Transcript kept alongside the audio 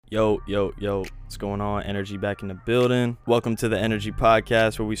Yo, yo, yo, what's going on? Energy back in the building. Welcome to the Energy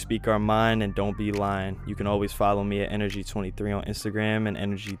Podcast, where we speak our mind and don't be lying. You can always follow me at Energy23 on Instagram and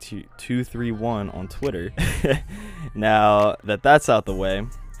Energy231 on Twitter. Now that that's out the way,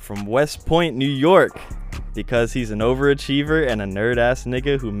 from West Point, New York, because he's an overachiever and a nerd-ass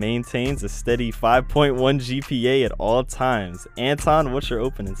nigga who maintains a steady 5.1 GPA at all times. Anton, what's your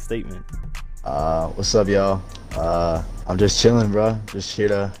opening statement? What's up, y'all? I'm just chilling, bro. Just here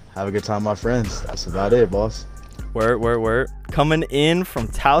to have a good time with my friends. That's about it, boss. Word. Coming in from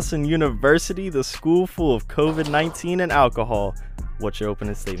Towson University, the school full of COVID-19 and alcohol. What's your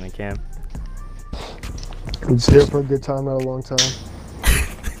opening statement, Cam? I'm just here for a good time, not a long time.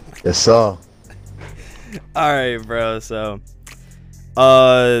 Yes, sir. All right, bro. So,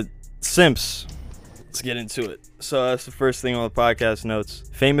 Simps. Let's get into it. So that's the first thing on the podcast notes.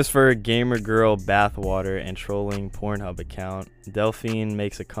 Famous for her gamer girl bathwater and trolling Pornhub account, Delphine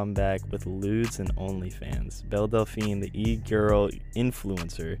makes a comeback with lewds and OnlyFans. Belle Delphine, the e-girl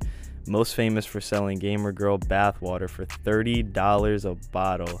influencer, most famous for selling gamer girl bathwater for $30 a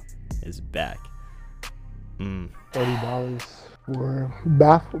bottle, is back. $30 for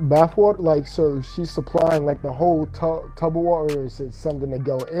bathwater? Like, so she's supplying like the whole tub of water, or is it something to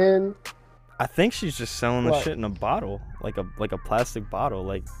go in? I think she's just selling the shit in a bottle, like a plastic bottle,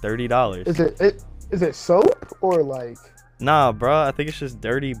 like $30. Is it soap or like? Nah, bro. I think it's just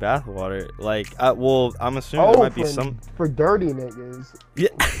dirty bathwater. Like, well, I'm assuming there might be some for dirty niggas.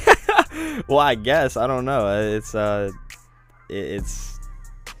 Yeah. Well, I guess I don't know. It's I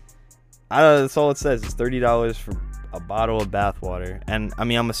don't know. That's all it says. It's $30 for a bottle of bathwater, and I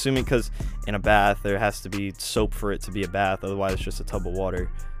mean, I'm assuming because in a bath there has to be soap for it to be a bath. Otherwise, it's just a tub of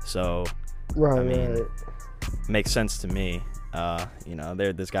water. So. Right, I mean, right. Makes sense to me. You know,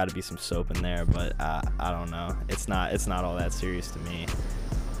 there's got to be some soap in there, but I don't know. It's not all that serious to me.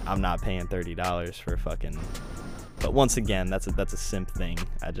 I'm not paying $30 for fucking. But once again, that's a simp thing.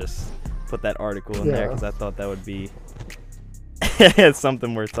 I just put that article in there because I thought that would be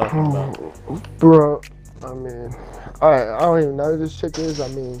something worth talking about. Bro, I mean, I don't even know who this chick is. I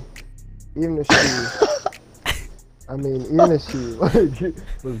mean, even if she. Even if she like,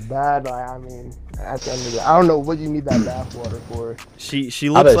 was bad, like, I mean, at the end of the day, I don't know what you need that bathwater for. She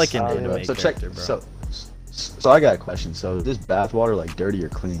looks like an anime so character, bro. So I got a question. So is this bathwater like dirty or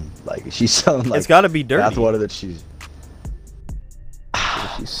clean? Like, is she selling like? It's got to be dirty. Bathwater that she's.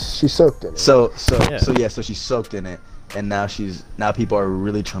 She soaked in it. So she soaked in it, and now people are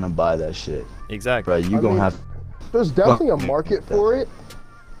really trying to buy that shit. Exactly. Right, you gonna have. There's definitely a market for it.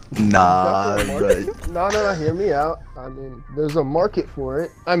 Nah, No, hear me out. I mean, there's a market for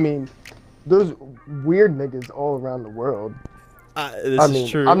it. I mean, there's weird niggas all around the world. This is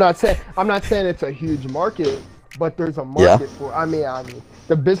true. I'm not saying it's a huge market, but there's a market for. I mean,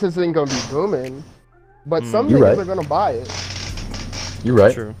 the business ain't gonna be booming, but some niggas are gonna buy it. You're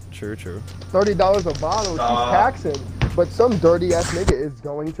right. True. $30 a bottle, she's taxing, but some dirty ass nigga is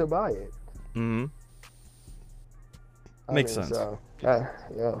going to buy it. Makes sense. So, yeah,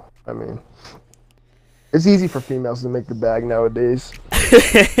 I mean, it's easy for females to make the bag nowadays.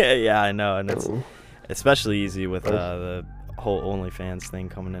 Yeah, I know, and it's especially easy with the whole OnlyFans thing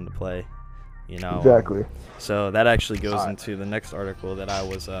coming into play. You know. Exactly. So that actually goes into the next article that I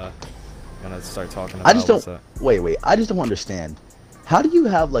was gonna start talking about. Wait. I just don't understand. How do you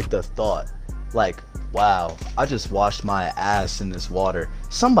have like the thought, like, wow, I just washed my ass in this water.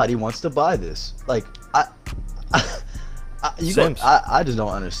 Somebody wants to buy this. Like, I just don't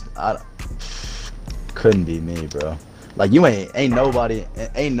understand. Couldn't be me, bro. Like, you ain't nobody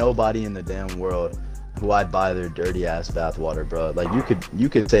in the damn world who I'd buy their dirty ass bathwater, bro. Like, you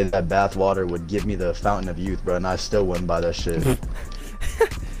could say that bathwater would give me the fountain of youth, bro, and I still wouldn't buy that shit.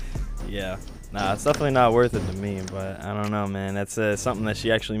 Yeah. Nah, it's definitely not worth it to me, but I don't know, man. That's something that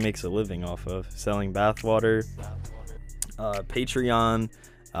she actually makes a living off of, selling bathwater, Patreon,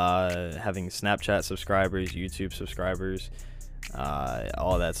 having Snapchat subscribers, YouTube subscribers,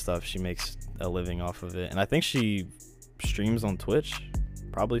 all that stuff. She makes a living off of it, and I think she streams on Twitch,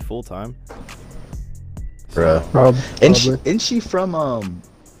 probably full time. Bro, isn't she from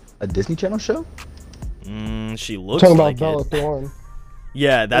a Disney Channel show? She looks talking like about Bella it. Thorne.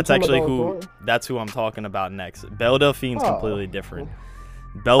 Yeah, that's actually who I'm talking about next. Belle Delphine's completely different.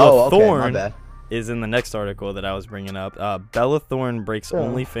 Bella Thorne is in the next article that I was bringing up. Bella Thorne breaks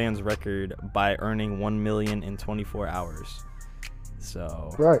OnlyFans record by earning 1 million in 24 hours.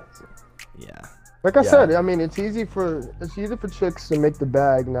 So yeah. Like I said, I mean, it's easy for chicks to make the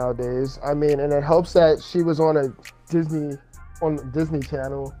bag nowadays. I mean, and it helps that she was on the Disney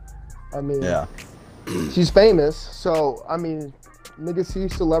Channel. I mean, she's famous, so I mean, niggas see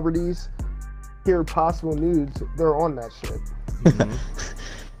celebrities, hear possible nudes, they're on that shit. Mhm.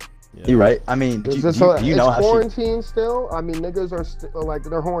 Yeah. You're right. I mean, do It's you know how she? quarantine still. I mean, niggas are like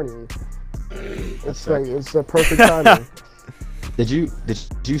they're horny. It's like it's the perfect timing. Did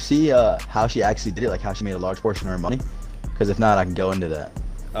you see how she actually did it? Like how she made a large portion of her money? Because if not, I can go into that.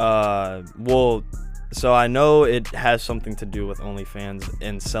 Well, so I know it has something to do with OnlyFans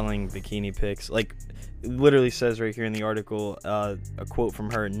and selling bikini pics. Like, it literally says right here in the article, a quote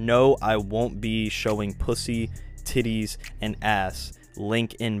from her: "No, I won't be showing pussy, titties, and ass.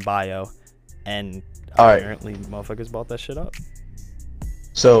 Link in bio." And All right. apparently, motherfuckers bought that shit up.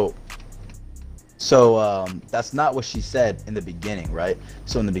 So that's not what she said in the beginning, right?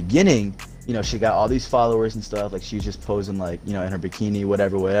 So in the beginning, you know, she got all these followers and stuff. Like she was just posing, like, you know, in her bikini,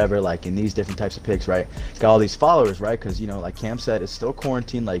 whatever, like in these different types of pics, right? Got all these followers, right? Because, you know, like Cam said, it's still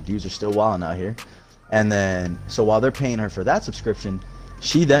quarantine. Like dudes are still wilding out here. And then, so while they're paying her for that subscription,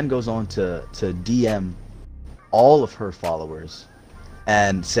 she then goes on to DM all of her followers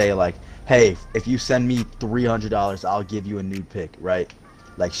and say like, hey, if you send me $300, I'll give you a nude pic, right?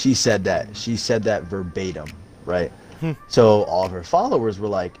 Like she said that verbatim, right? So all of her followers were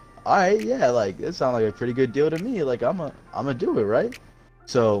like, all right, yeah, like it sounds like a pretty good deal to me. Like I'm gonna do it, right?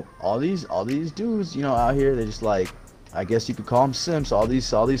 So all these dudes, you know, out here, they just like, I guess you could call them simps. All these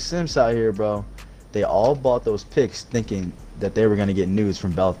simps out here, bro. They all bought those pics thinking that they were gonna get news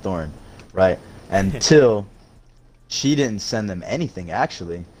from Bella Thorne, right? Until she didn't send them anything,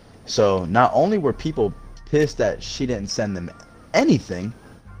 actually. So not only were people pissed that she didn't send them anything,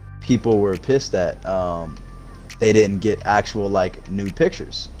 people were pissed that they didn't get actual like nude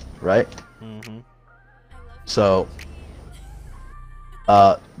pictures, right? Mm-hmm. So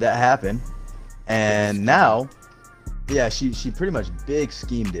that happened, and now, yeah, she pretty much big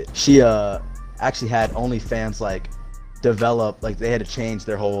schemed it. She actually had OnlyFans like develop, like they had to change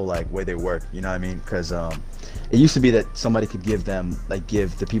their whole like way they work, you know what I mean? Because it used to be that somebody could give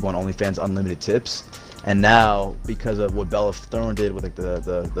the people on OnlyFans unlimited tips, and now because of what Bella Thorne did with like the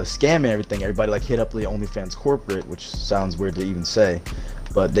scam and everything, everybody like hit up the OnlyFans corporate, which sounds weird to even say,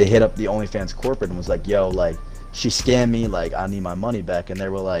 but they hit up the OnlyFans corporate and was like, yo, like she scammed me, like I need my money back. And they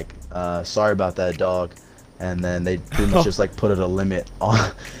were like, sorry about that, dog. And then they pretty much just like put a limit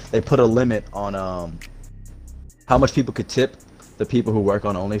on how much people could tip the people who work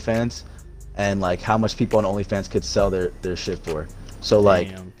on OnlyFans, and like how much people on OnlyFans could sell their shit for. So like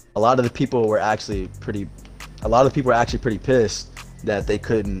Damn. a lot of the people were actually pretty pissed that they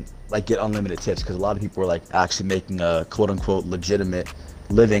couldn't like get unlimited tips, because a lot of people were like actually making a quote unquote legitimate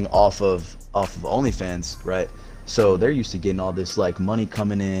living off of OnlyFans, right? So they're used to getting all this like money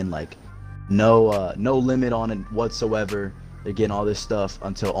coming in, like no limit on it whatsoever. They're getting all this stuff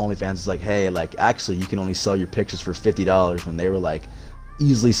until OnlyFans is like, hey, like actually you can only sell your pictures for $50, when they were like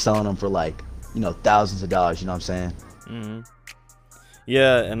easily selling them for like, you know, thousands of dollars, you know what I'm saying? Mm-hmm.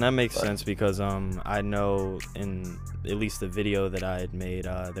 Yeah, and that makes sense because I know in at least the video that I had made,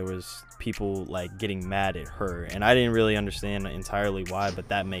 there was people like getting mad at her, and I didn't really understand entirely why, but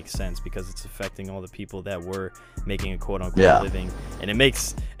that makes sense because it's affecting all the people that were making a quote unquote living, and it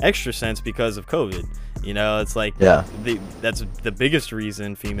makes extra sense because of COVID. You know, it's like that's the biggest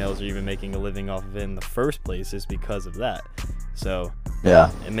reason females are even making a living off of it in the first place, is because of that. So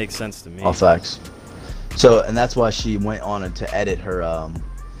yeah, it makes sense to me. All facts. So, and that's why she went on to edit her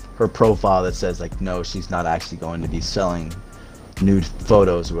profile that says like, no, she's not actually going to be selling nude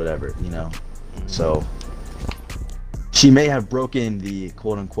photos or whatever, you know. Mm-hmm. So she may have broken the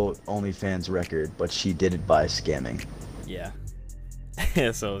quote unquote OnlyFans record, but she did it by scamming. Yeah.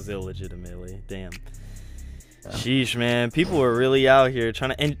 So it was illegitimately. Damn. Yeah. Sheesh, man. People are really out here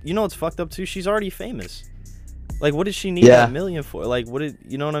trying to, and you know what's fucked up too? She's already famous. Like, what does she need $1 million for? Like,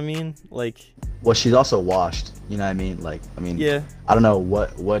 you know what I mean? Like, well, she's also washed. You know what I mean? Like, I mean, yeah. I don't know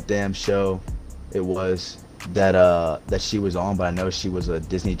what damn show it was that she was on, but I know she was a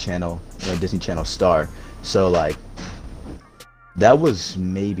Disney Channel star. So like, that was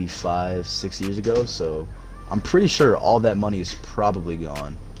maybe 5-6 years ago. So I'm pretty sure all that money is probably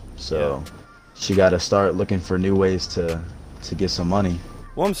gone. So she got to start looking for new ways to get some money.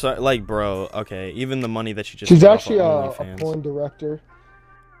 Well, I'm sorry, like, bro, okay, even the money that you just... She's actually a porn director.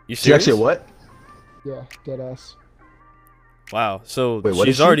 You serious? She's actually a what? Yeah, deadass. Wow, so wait,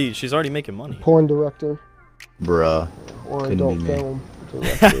 she's already making money. Porn director. Bruh. Or adult film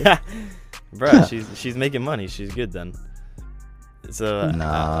director. Bruh, she's making money. She's good then. So,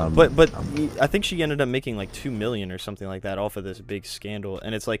 Nah, but I think she ended up making like 2 million or something like that off of this big scandal.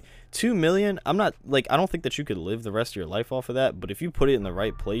 And it's like 2 million. I'm not like, I don't think that you could live the rest of your life off of that. But if you put it in the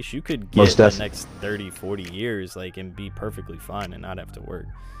right place, you could get the next 30, 40 years like and be perfectly fine and not have to work.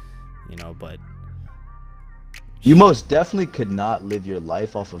 You know, but you most definitely could not live your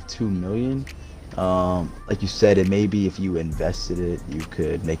life off of 2 million. Like you said, it maybe if you invested it, you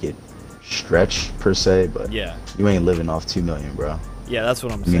could make it stretch per se, but yeah, you ain't living off 2 million, bro. Yeah, that's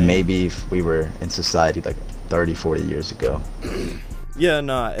what I'm I saying. mean, maybe if we were in society like 30, 40 years ago. Yeah,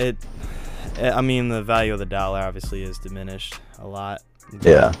 no, I mean, the value of the dollar obviously is diminished a lot.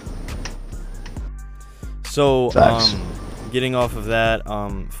 Yeah. So, Facts. getting off of that,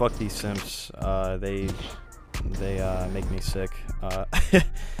 fuck these simps. They make me sick.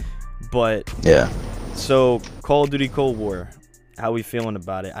 But yeah. So, Call of Duty Cold War, how we feeling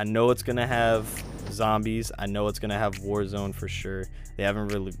about it? I know it's gonna have zombies. I know it's gonna have Warzone for sure. They haven't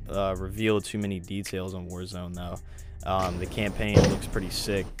really revealed too many details on Warzone though. The campaign looks pretty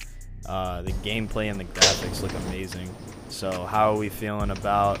sick. The gameplay and the graphics look amazing. So, how are we feeling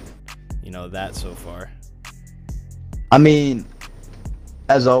about, you know, that so far? I mean,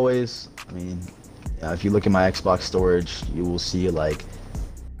 as always, I mean, if you look at my Xbox storage, you will see like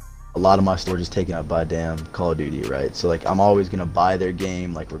a lot of my storage is taken up by damn Call of Duty, right? So like I'm always gonna buy their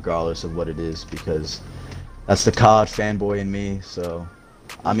game, like regardless of what it is, because that's the COD fanboy in me. So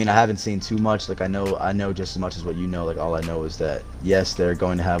I mean, I haven't seen too much. Like I know just as much as what you know. Like all I know is that yes, they're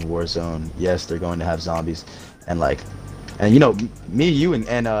going to have Warzone. Yes, they're going to have zombies, and you know, me, you,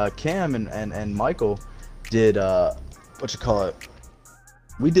 and Cam and Michael did what you call it?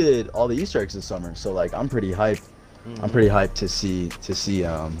 We did all the Easter eggs this summer. So like I'm pretty hyped. I'm pretty hyped to see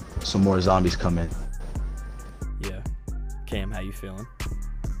some more zombies come in. Yeah. Cam, how you feeling?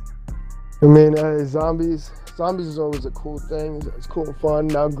 I mean, zombies is always a cool thing. It's cool and fun.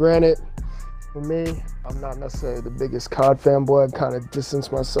 Now, granted, for me, I'm not necessarily the biggest COD fanboy. I've kind of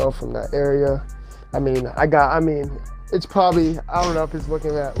distanced myself from that area. I mean, it's probably, I don't know if it's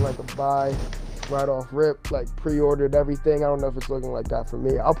looking at like a buy right off rip, like pre-ordered everything. I don't know if it's looking like that for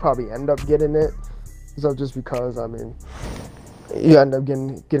me. I'll probably end up getting it. So just because, I mean, you end up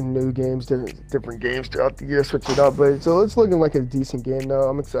getting new games, different games throughout the year, switch it up. But so it's looking like a decent game though.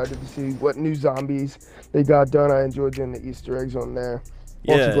 I'm excited to see what new zombies they got done. I enjoyed doing the Easter eggs on there.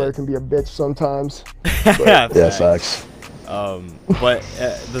 Yeah. Multiplayer can be a bitch sometimes. Yeah, facts. But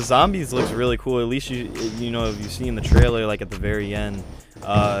the zombies looks really cool. At least you know, if you've seen the trailer, like at the very end,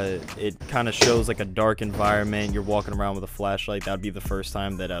 it kind of shows like a dark environment. You're walking around with a flashlight. That would be the first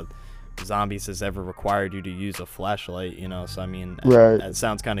time that zombies has ever required you to use a flashlight, you know. So I mean, right. That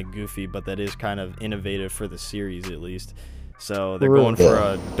sounds kind of goofy, but that is kind of innovative for the series at least. So they're going for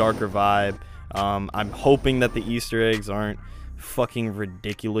a darker vibe. I'm hoping that the Easter eggs aren't fucking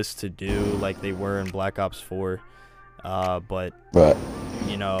ridiculous to do like they were in Black Ops 4. But right.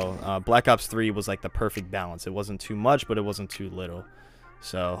 You know, Black Ops 3 was like the perfect balance. It wasn't too much, but it wasn't too little.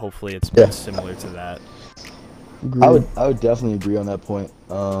 So hopefully it's similar to that. I would definitely agree on that point.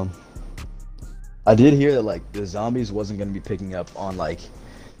 I did hear that like the zombies wasn't gonna be picking up on like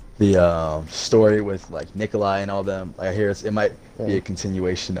the story with like Nikolai and all them. Like I hear it might be a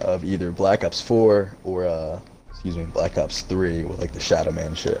continuation of either Black Ops 4 or Black Ops 3 with like the Shadow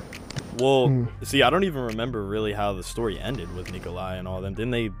Man shit. Well, see, I don't even remember really how the story ended with Nikolai and all them.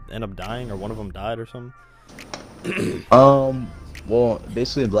 Didn't they end up dying, or one of them died or something? Well,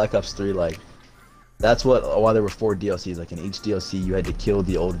 basically in Black Ops 3, like that's why there were 4 DLCs. Like in each DLC, you had to kill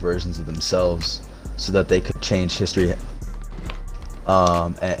the old versions of themselves so that they could change history,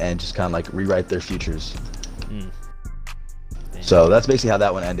 and just kind of like rewrite their futures. So that's basically how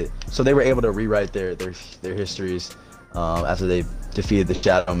that one ended. So they were able to rewrite their histories after they defeated the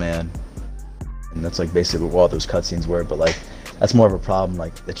Shadow Man, and that's like basically what all those cutscenes were. But like that's more of a problem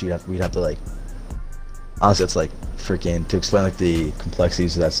like that we'd have to like, honestly, it's like freaking to explain like the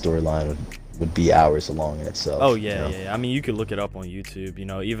complexities of that storyline would be hours long in itself. Oh yeah, you know? yeah. I mean, you could look it up on YouTube. You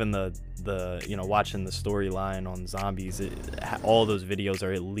know, even the you know, watching the storyline on zombies, all those videos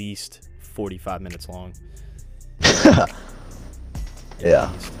are at least 45 minutes long.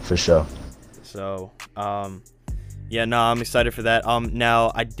 Yeah, for sure. So, yeah, no, I'm excited for that.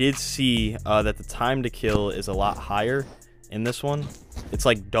 Now I did see that the time to kill is a lot higher in this one. It's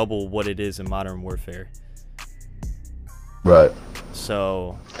like double what it is in Modern Warfare. Right.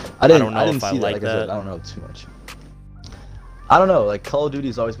 So I didn't if I see like that. I don't know too much. I don't know, like Call of Duty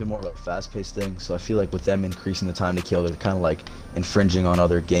has always been more of a fast-paced thing, so I feel like with them increasing the time to kill, they're kind of like infringing on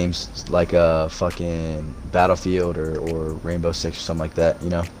other games like fucking Battlefield or Rainbow Six or something like that, you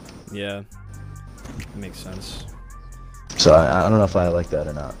know? Yeah, makes sense. So I don't know if I like that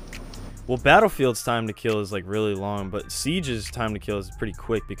or not. Well, Battlefield's time to kill is like really long, but Siege's time to kill is pretty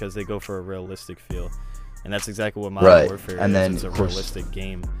quick because they go for a realistic feel, and that's exactly what Modern Warfare and is. then, It's a realistic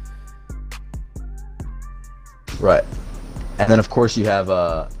game. Right. And then of course you have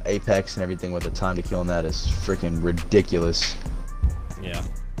Apex and everything with the time to kill, and that is freaking ridiculous. Yeah.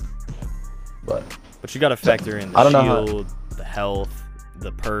 But you got to factor in I the don't know shield, the health,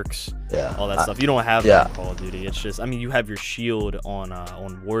 the perks, yeah, all that stuff. You don't have yeah. that in Call of Duty. It's just, I mean, you have your shield on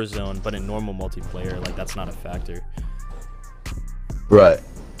Warzone, but in normal multiplayer, like that's not a factor. Right.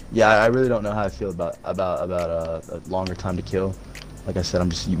 Yeah, I really don't know how I feel about a longer time to kill. Like I said,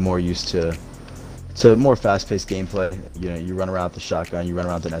 I'm just more used to more fast-paced gameplay. You know, you run around with the shotgun, you run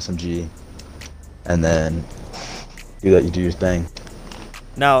around with an SMG, and then you do your thing.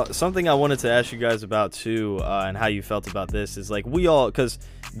 Now, something I wanted to ask you guys about too, and how you felt about this, is like because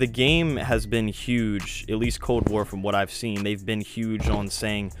the game has been huge, at least Cold War from what I've seen, they've been huge on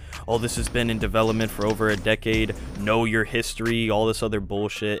saying, oh, this has been in development for over a decade, know your history, all this other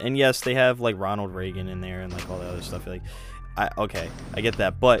bullshit. And yes, they have like Ronald Reagan in there and like all the other stuff. Like, okay, I get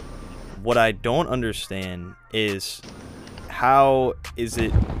that. But what I don't understand is how is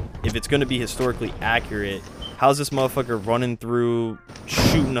it, if it's going to be historically accurate, how's this motherfucker running through,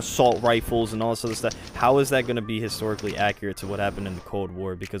 shooting assault rifles and all this other stuff? How is that going to be historically accurate to what happened in the Cold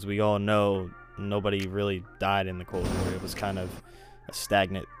War? Because we all know nobody really died in the Cold War. It was kind of a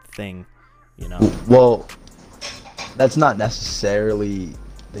stagnant thing, you know? Well, that's not necessarily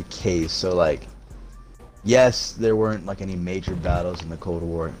the case. So, like, yes, there weren't, like, any major battles in the Cold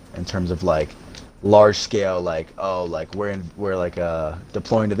War in terms of, like, large scale, like, oh, like, we're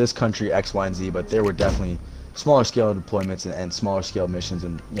deploying to this country, X, Y, and Z, but there were definitely smaller scale deployments and smaller scale missions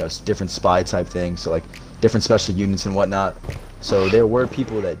and, you know, different spy type things, so like different special units and whatnot. So there were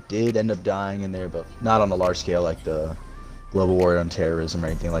people that did end up dying in there, but not on a large scale like the global war on terrorism or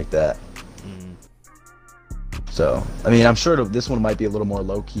anything like that. So I mean, I'm sure this one might be a little more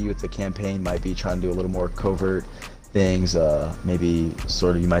low key with the campaign, might be trying to do a little more covert things, maybe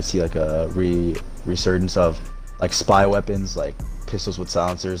sort of you might see like a resurgence of like spy weapons, like pistols with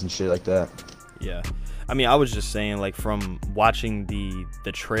silencers and shit like that. Yeah, I mean, I was just saying, like, from watching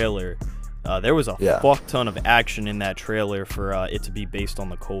the trailer, there was a fuck ton of action in that trailer for it to be based on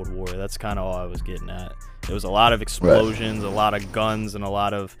the Cold War. That's kind of all I was getting at. There was a lot of explosions, a lot of guns, and a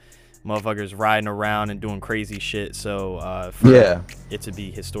lot of motherfuckers riding around and doing crazy shit. So for it to be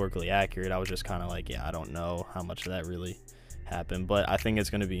historically accurate, I was just kind of like, yeah, I don't know how much of that really happened, but I think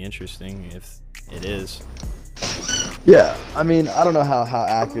it's going to be interesting if it is. Yeah, I mean, I don't know how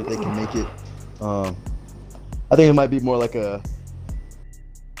accurate they can make it. I think it might be more like a,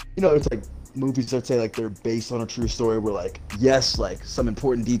 you know, it's like movies that say like they're based on a true story where like, yes, like some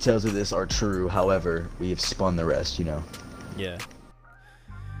important details of this are true, however, we have spun the rest, you know? Yeah.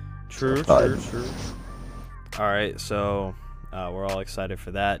 True. Alright, so we're all excited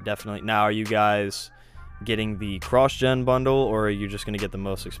for that, definitely. Now, are you guys getting the cross-gen bundle, or are you just going to get the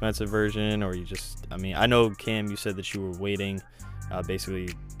most expensive version, or you just, I mean, I know, Cam, you said that you were waiting, basically,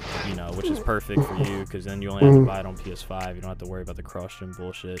 you know, which is perfect for you, because then you only have to buy it on PS5, you don't have to worry about the cross-gen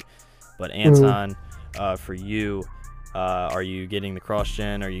bullshit. But Anton, for you, are you getting the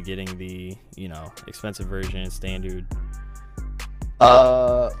cross-gen, or are you getting the, you know, expensive version, standard?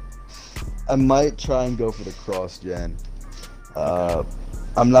 I might try and go for the cross-gen.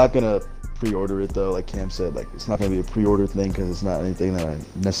 I'm not gonna pre-order it though, like Cam said. Like, it's not gonna be a pre-order thing because it's not anything that I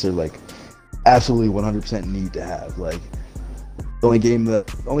necessarily like absolutely 100% need to have. Like, the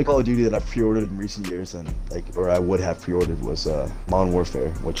only Call of Duty that I've pre-ordered in recent years, and like, or I would have pre-ordered, was Modern Warfare,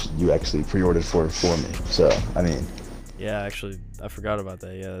 which you actually pre-ordered for me. So I mean, yeah, actually, I forgot about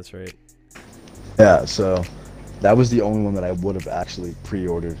that. Yeah, that's right. Yeah, so that was the only one that I would have actually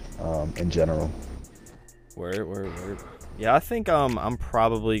pre-ordered in general. Word. Yeah, I think I'm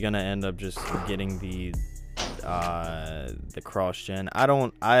probably gonna end up just getting the cross-gen.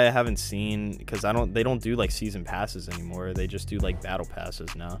 I haven't seen, because they don't do like season passes anymore. They just do like battle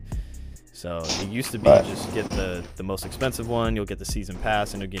passes now. So it used to be just get the most expensive one, you'll get the season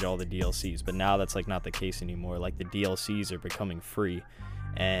pass, and you'll get all the DLCs. But now that's like not the case anymore. Like, the DLCs are becoming free,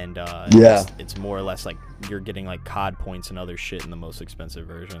 and it's more or less like you're getting like COD points and other shit in the most expensive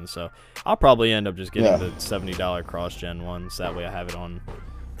version. So I'll probably end up just getting the $70 cross-gen ones. That way I have it on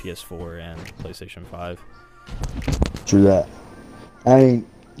PS4 and PlayStation 5. True that. I mean,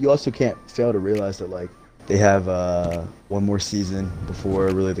 you also can't fail to realize that like they have one more season before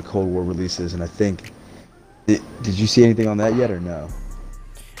really the Cold War releases, and I think did you see anything on that yet or no?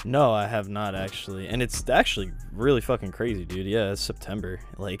 No, I have not actually, and it's actually really fucking crazy, dude. Yeah, it's September.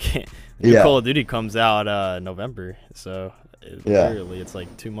 Like, new Yeah. Call of Duty comes out November, so Yeah. literally it's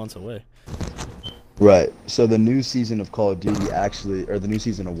like 2 months away. Right. So the new season of Call of Duty actually, or the new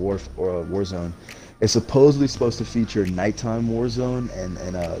season of Warzone, is supposedly supposed to feature nighttime Warzone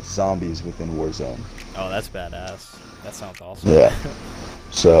and zombies within Warzone. Oh, that's badass. That sounds awesome. Yeah.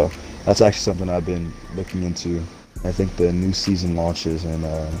 So that's actually something I've been looking into. I think the new season launches in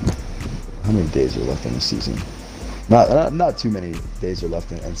how many days are left in the season? Not too many days are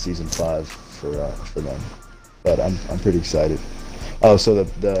left in season 5 for them, but I'm pretty excited. Oh, so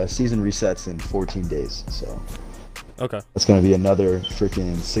the season resets in 14 days, so Okay. it's gonna be another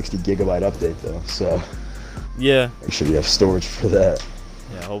freaking 60 gigabyte update though. So Yeah. make sure you have storage for that.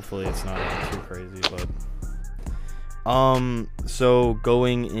 Yeah. Hopefully it's not too crazy, but so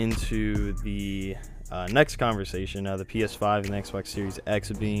going into the next conversation, the PS5 and the Xbox Series X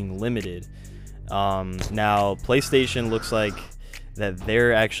being limited. Now PlayStation looks like that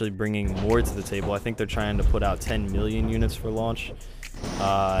they're actually bringing more to the table. I think they're trying to put out 10 million units for launch,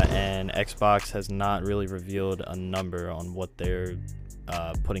 and Xbox has not really revealed a number on what they're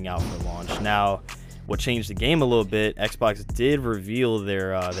putting out for launch. Now, what changed the game a little bit, Xbox did reveal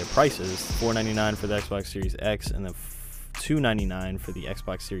their prices: $499 for the Xbox Series X and then $299 for the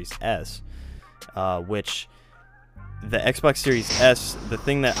Xbox Series S. Which the Xbox Series S, the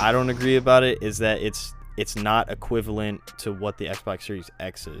thing that I don't agree about it is that it's not equivalent to what the Xbox Series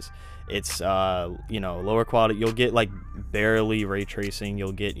X is. It's lower quality. You'll get like barely ray tracing.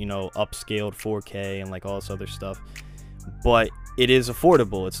 You'll get upscaled 4K and like all this other stuff. But it is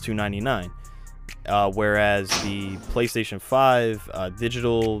affordable. It's $299. Whereas the PlayStation 5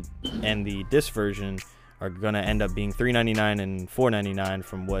 digital and the disc version are gonna end up being $399 and $499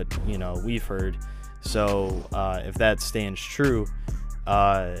 from what we've heard. So if that stands true,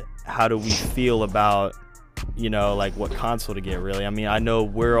 how do we feel about like what console to get really? I mean, I know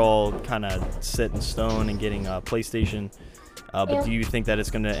we're all kind of set in stone and getting a PlayStation, but do you think that it's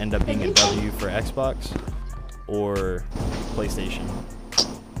gonna end up being a W for Xbox or PlayStation?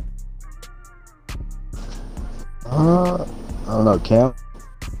 I don't know, Cam.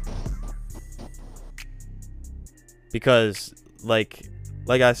 Because like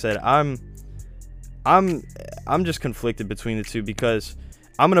I said, I'm just conflicted between the two, because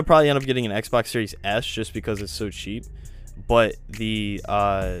I'm gonna probably end up getting an Xbox Series S just because it's so cheap, but the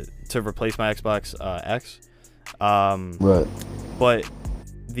to replace my Xbox X, Right. but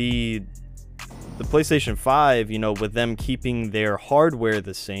the PlayStation 5, with them keeping their hardware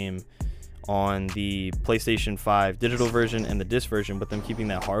the same on the PlayStation 5 digital version and the disc version, but them keeping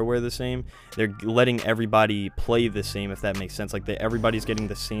that hardware the same, they're letting everybody play the same, if that makes sense. Like everybody's getting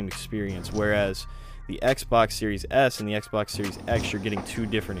the same experience, whereas the Xbox Series S and the Xbox Series X, you're getting two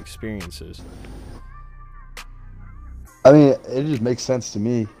different experiences. I mean, it just makes sense to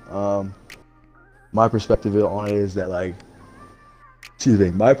me. My perspective on it is that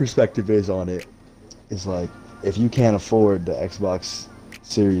my perspective on it is like, if you can't afford the Xbox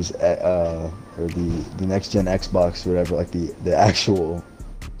Series or the next gen Xbox or whatever, like the actual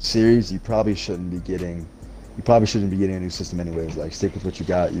series, you probably shouldn't be getting a new system anyways. Like, stick with what you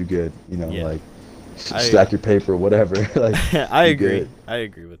got, you good, Yeah. like stack your paper, whatever. Like, I you agree. good. I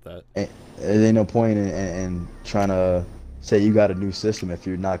agree with that. And there ain't no point in trying to say you got a new system if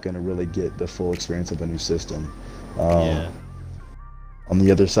you're not going to really get the full experience of a new system. Yeah. On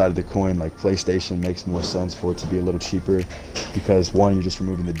the other side of the coin, like, PlayStation makes more sense for it to be a little cheaper, because one, you're just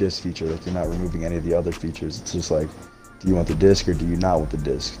removing the disc feature. Like, you're not removing any of the other features. It's just like, do you want the disc or do you not want the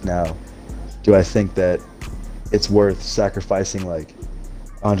disc? Now, do I think that it's worth sacrificing like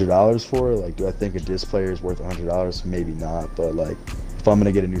 $100 for? Like, do I think a disc player is worth $100? Maybe not. But like, if I'm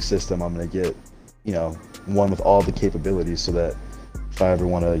gonna get a new system, I'm gonna get one with all the capabilities, so that if I ever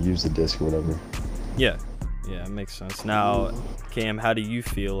want to use the disc or whatever. Yeah, it makes sense. Now, Cam, how do you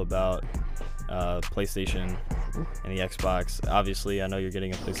feel about PlayStation and the Xbox? Obviously, I know you're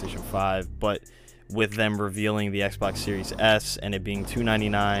getting a PlayStation 5, but with them revealing the Xbox Series S and it being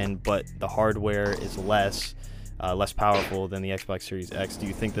 $299, but the hardware is less powerful than the Xbox Series X, do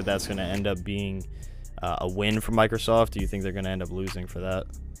you think that that's going to end up being a win for Microsoft? Do you think they're going to end up losing for that?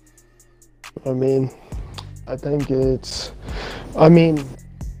 I mean, I think it's a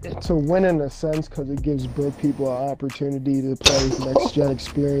win in a sense, because it gives both people an opportunity to play next gen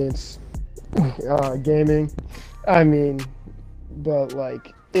experience gaming. I mean, but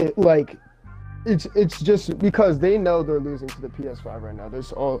it's just because they know they're losing to the PS5 right now.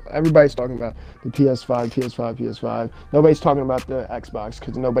 Everybody's talking about the PS5. Nobody's talking about the Xbox,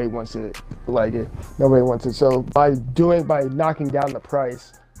 because nobody wants it. Nobody wants it. So by knocking down the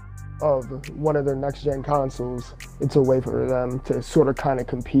price, of one of their next gen consoles, it's a way for them to sort of kind of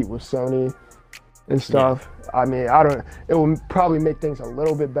compete with Sony and stuff. I mean, it will probably make things a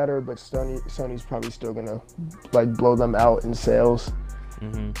little bit better, but Sony's probably still gonna like blow them out in sales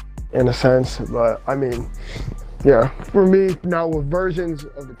in a sense. But I mean, yeah, for me now with versions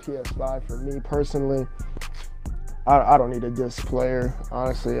of the PS5, for me personally, I don't need a disc player,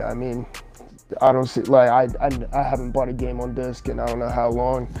 honestly. I mean, I don't see, like, I haven't bought a game on disc in I don't know how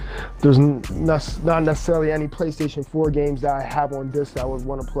long. There's not necessarily any PlayStation 4 games that I have on disc that I would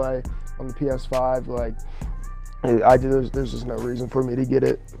want to play on the PS5. Like, there's just no reason for me to get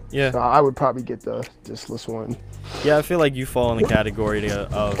it. Yeah. So I would probably get the discless one. Yeah, I feel like you fall in the category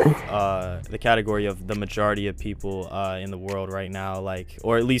of the majority of people in the world right now, like,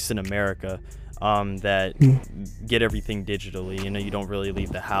 or at least in America, that get everything digitally. You know, you don't really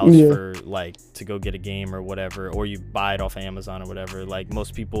leave the house for like to go get a game or whatever, or you buy it off Amazon or whatever. Like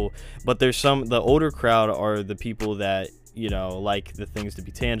most people, but there's the older crowd are the people that, you know, like the things to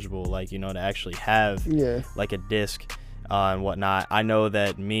be tangible, like, you know, to actually have like a disc and whatnot. I know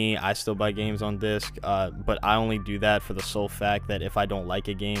that I still buy games on disc, but I only do that for the sole fact that if I don't like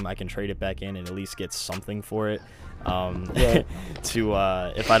a game, I can trade it back in and at least get something for it.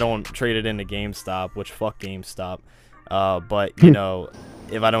 If I don't trade it into GameStop, which fuck GameStop, but you know,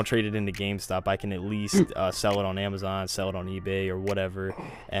 if I don't trade it into GameStop, I can at least sell it on Amazon, sell it on eBay or whatever,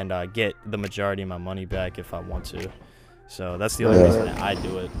 and get the majority of my money back if I want to. So that's the only reason that I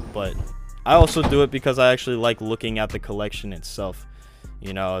do it. But I also do it because I actually like looking at the collection itself,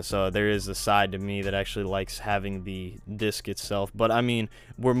 you know, so there is a side to me that actually likes having the disc itself. But I mean,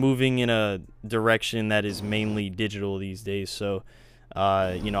 we're moving in a direction that is mainly digital these days, so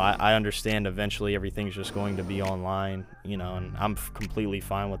you know, I understand eventually everything's just going to be online, you know, and I'm completely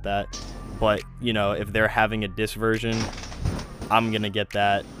fine with that. But you know, if they're having a disc version, I'm gonna get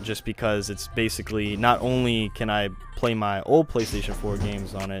that just because it's basically, not only can I play my old PlayStation 4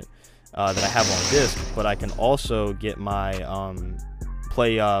 games on it that I have on disc, but I can also get my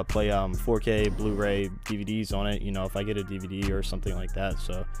play 4K Blu-ray DVDs on it, you know, if I get a DVD or something like that.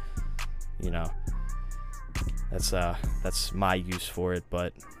 So, you know, that's my use for it.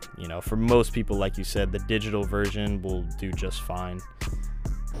 But you know, for most people, like you said, the digital version will do just fine.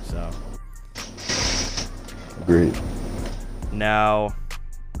 So agreed. Now,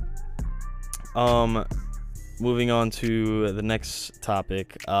 moving on to the next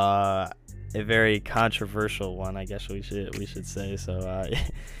topic, a very controversial one, I guess we should say. So,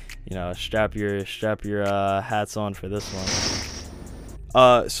 you know, strap your hats on for this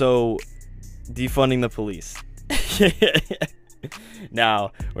one. So, defunding the police.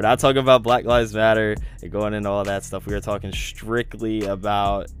 Now, we're not talking about Black Lives Matter and going into all that stuff. We are talking strictly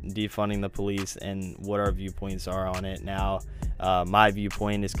about defunding the police and what our viewpoints are on it. Now, my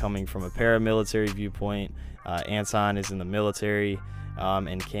viewpoint is coming from a paramilitary viewpoint. Anton is in the military,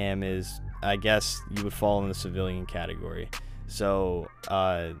 and Cam is, I guess you would fall in the civilian category. So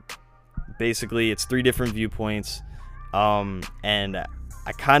basically it's 3 different viewpoints, and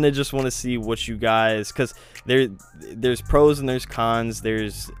I kind of just want to see what you guys, because there's pros and there's cons.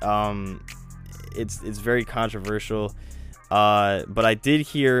 There's it's very controversial, but I did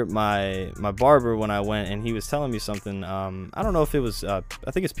hear my barber when I went, and he was telling me something. I don't know if it was I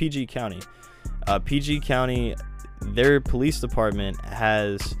think it's PG County. PG County, their police department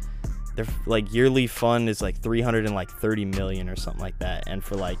has their like yearly fund is like $330 million or something like that, and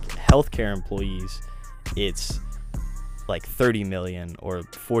for like healthcare employees it's like 30 million or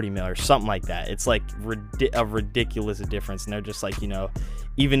 40 million or something like that. It's like a ridiculous difference, and they're just like, you know,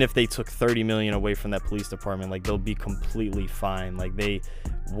 even if they took 30 million away from that police department, like they'll be completely fine. Like they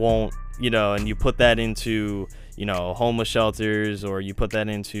won't, you know, and you put that into, you know, homeless shelters, or you put that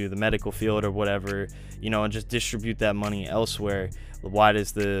into the medical field or whatever, you know, and just distribute that money elsewhere. Why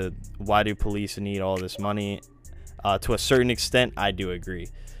do police need all this money? To a certain extent, I do agree.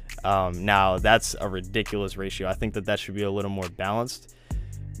 Now that's a ridiculous ratio. I think that should be a little more balanced.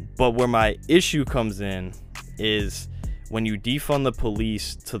 But where my issue comes in is when you defund the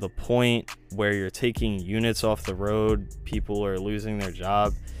police to the point where you're taking units off the road, people are losing their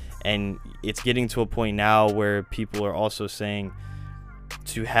job, and it's getting to a point now where people are also saying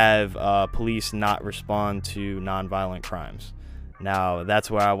to have police not respond to nonviolent crimes. Now that's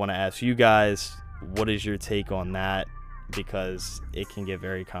where I want to ask you guys, what is your take on that? Because it can get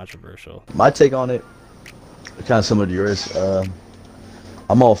very controversial. My take on it, kind of similar to yours.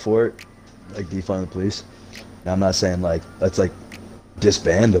 I'm all for it, like defund the police. Now, I'm not saying like let's like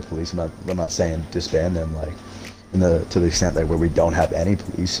disband the police. I'm not saying disband them like to the extent that where we don't have any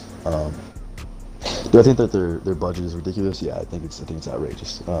police. Do I think that their budget is ridiculous? Yeah, I think it's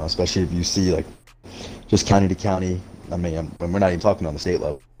outrageous. Especially if you see like just county to county. I mean, we're not even talking on the state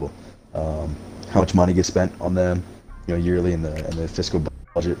level. How much money gets spent on them, yearly in the fiscal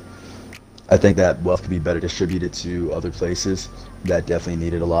budget. I think that wealth could be better distributed to other places that definitely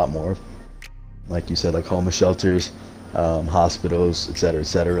need it a lot more. Like you said, like homeless shelters, hospitals, et cetera, et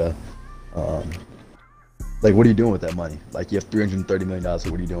cetera. Like, what are you doing with that money? Like, you have $330 million, so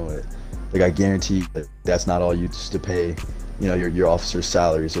what are you doing with it? Like, I guarantee that that's not all used to pay, your officers'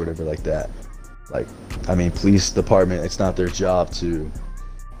 salaries or whatever like that. Like, I mean, police department, it's not their job to,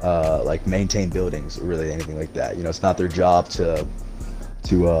 like, maintain buildings or really anything like that. It's not their job to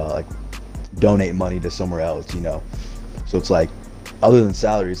like, donate money to somewhere else, So it's like, other than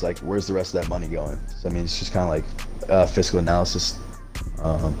salaries, like, where's the rest of that money going? So, I mean, it's just kind of like fiscal analysis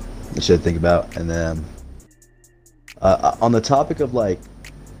you should think about. And then on the topic of like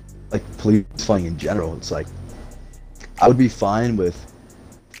police funding in general, it's like I would be fine with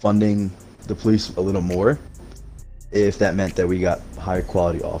funding the police a little more if that meant that we got higher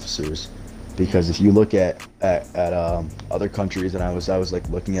quality officers. Because if you look at other countries, and I was like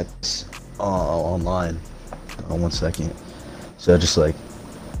looking at this online. 1 second. So just like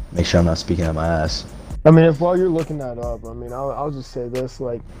make sure I'm not speaking out my ass. I mean, while you're looking that up, I mean, I'll just say this,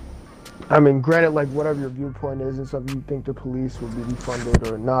 like, I mean, granted, like, whatever your viewpoint is and stuff, you think the police will be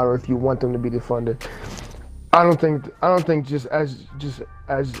defunded or not, or if you want them to be defunded, I don't think just as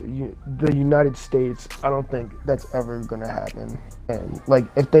the United States, I don't think that's ever gonna happen. And like,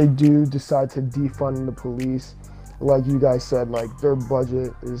 if they do decide to defund the police, like you guys said, like, their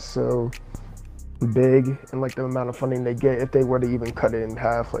budget is so big, and like the amount of funding they get, if they were to even cut it in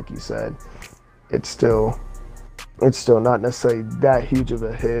half, like you said, it's still not necessarily that huge of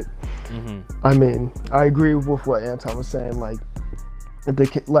a hit. I mean, I agree with what Anton was saying. Like,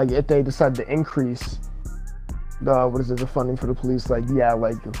 if they decide to increase the funding for the police, like, yeah,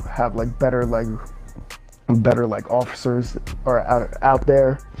 like, have like better officers are out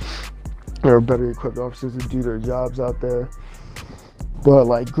there, or better equipped officers to do their jobs out there. But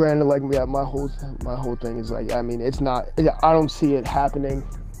like, granted, like, yeah, my whole thing is like, I mean, I don't see it happening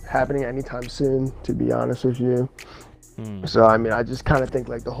anytime soon, to be honest with you. So I mean, I just kind of think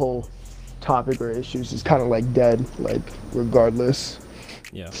like the whole topic or issues is kind of like dead, like, regardless.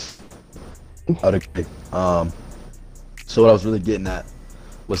 Yeah. I'd agree. So what I was really getting at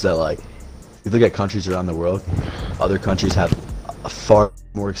was that, like, if you look at countries around the world, other countries have far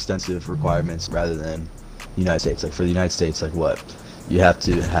more extensive requirements rather than the United States. Like, for the United States, like, what? You have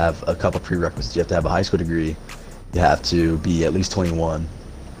to have a couple prerequisites. You have to have a high school degree. You have to be at least 21.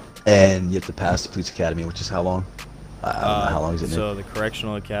 And you have to pass the police academy, which is how long? I don't know, how long is it? So the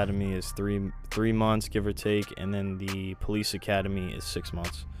correctional academy is three months, give or take, and then the police academy is 6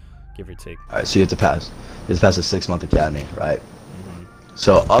 months, give or take. All right, so you have to pass a 6-month academy, right?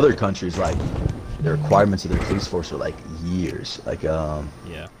 So other countries, like, the requirements of their police force are like years, like yeah.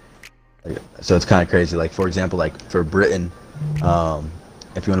 So it's kind of crazy. Like, for example, like for Britain, if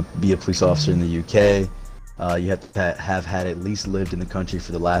you want to be a police officer in the UK, you have to have had at least lived in the country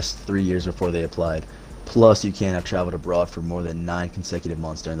for the last 3 years before they applied. Plus, you can't have traveled abroad for more than 9 consecutive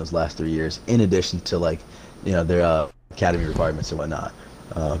months during those last 3 years, in addition to, like, their academy requirements and whatnot.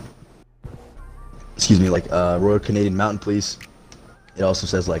 Like Royal Canadian Mountain Police, it also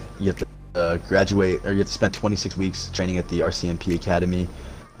says, like, you have to graduate, or you have to spend 26 weeks training at the RCMP Academy,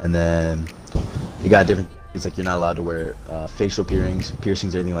 and then you got different things, like, you're not allowed to wear facial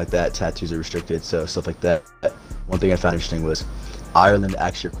piercings or anything like that. Tattoos are restricted, so stuff like that. One thing I found interesting was Ireland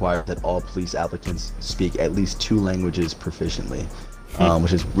actually requires that all police applicants speak at least 2 languages proficiently,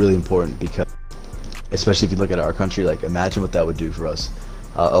 which is really important, because especially if you look at our country, like, imagine what that would do for us.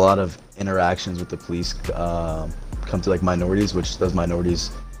 A lot of interactions with the police come to, like, minorities, which those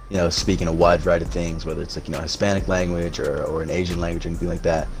minorities, speak in a wide variety of things, whether it's, like, Hispanic language or an Asian language or anything like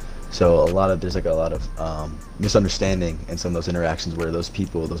that. So there's a lot of misunderstanding in some of those interactions where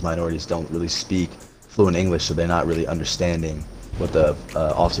those minorities don't really speak fluent English, so they're not really understanding what the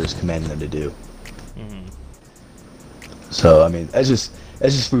officer is commanding them to do. So I mean, it's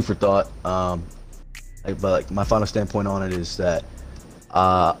just food for thought. But like, my final standpoint on it is that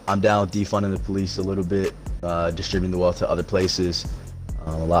I'm down with defunding the police a little bit, distributing the wealth to other places.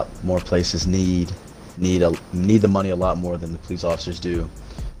 A lot more places need the money a lot more than the police officers do.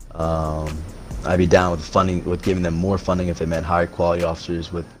 I'd be down with giving them more funding if it meant higher quality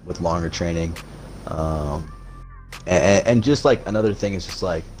officers with longer training. And just, like, another thing is just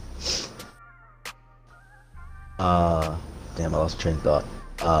like, damn, I lost train of thought.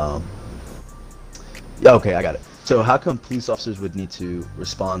 Yeah, okay, I got it. So how come police officers would need to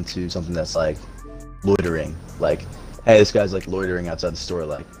respond to something that's, like, loitering. Like, hey, this guy's like loitering outside the store.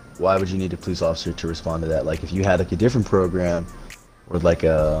 Like, why would you need a police officer to respond to that? Like, if you had like a different program, or like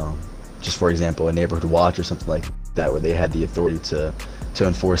a, just for example, a neighborhood watch or something like that, where they had the authority to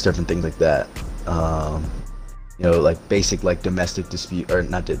enforce different things like that. You know, like basic like domestic dispute, or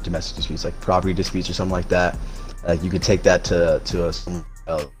not domestic disputes, like property disputes or something like that. Like, you could take that to someone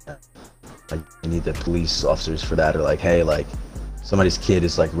else. Like, you need the police officers for that, or like, hey, like somebody's kid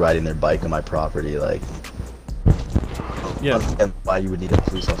is like riding their bike on my property, like, Yeah. and why you would need a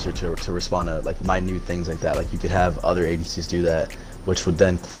police officer to respond to like minute things like that. Like, you could have other agencies do that, which would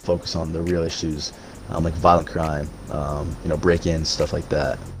then focus on the real issues, like violent crime, you know, break-ins, stuff like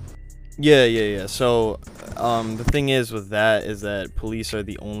that. Yeah. So, the thing is with that is that police are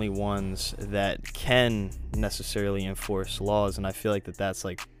the only ones that can necessarily enforce laws, and I feel like that's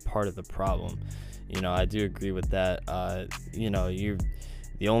like part of the problem. You know, I do agree with that. You know,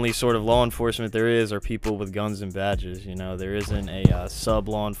 the only sort of law enforcement there is are people with guns and badges. You know, there isn't a sub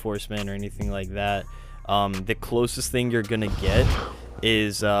law enforcement or anything like that. The closest thing you're gonna get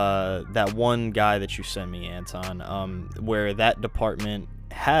is that one guy that you sent me, Anton, where that department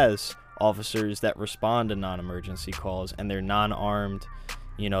has officers that respond to non-emergency calls, and they're non-armed.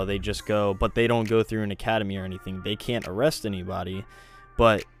 You know, they just go, but they don't go through an academy or anything. They can't arrest anybody,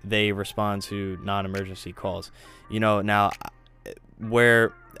 but they respond to non-emergency calls. You know, now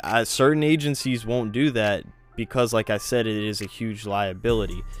where certain agencies won't do that, because like I said, it is a huge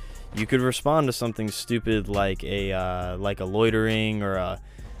liability. You could respond to something stupid like a loitering, or a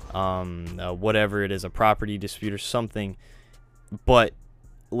whatever it is, a property dispute or something, but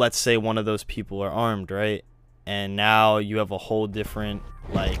let's say one of those people are armed, right? And now you have a whole different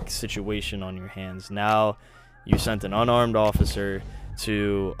like situation on your hands. Now you sent an unarmed officer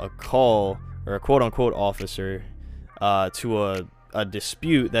to a call, or a quote-unquote officer, to a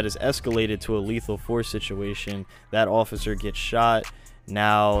dispute that is escalated to a lethal force situation. That officer gets shot.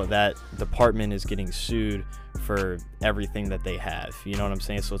 Now that department is getting sued for everything that they have. You know what I'm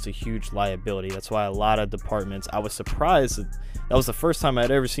saying? So it's a huge liability. That's why a lot of departments, I was surprised that was the first time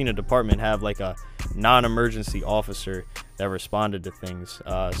I'd ever seen a department have like a non-emergency officer that responded to things.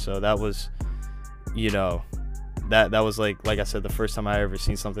 So that was, you know, that was like I said, the first time I ever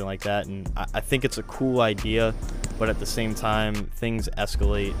seen something like that. And I think it's a cool idea, but at the same time, things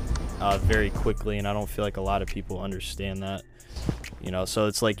escalate very quickly, and I don't feel like a lot of people understand that. You know, so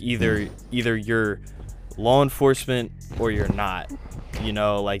it's like either you're law enforcement or you're not. You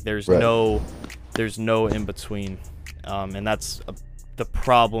know, like there's no in between, and that's the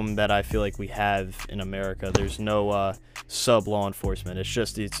problem that I feel like we have in America. There's no sub law enforcement.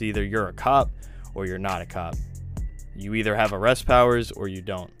 It's either you're a cop or you're not a cop. You either have arrest powers or you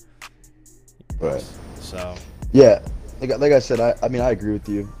don't. Right. So. Yeah, like I said, I mean, I agree with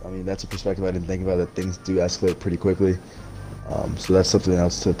you. I mean, that's a perspective I didn't think about, that things do escalate pretty quickly. So that's something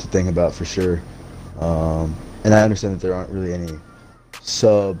else to think about for sure. And I understand that there aren't really any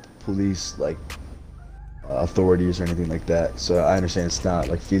sub-police like authorities or anything like that. So I understand it's not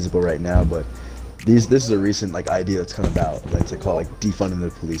like feasible right now, but this is a recent like idea that's come about. Like, to call like defunding the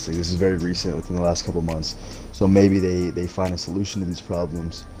police. Like, this is very recent, within the last couple months. So maybe they find a solution to these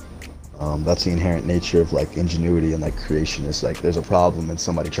problems. That's the inherent nature of like ingenuity and like creation. It's like there's a problem and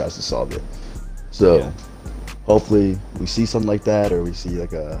somebody tries to solve it. So. Yeah. Hopefully we see something like that, or we see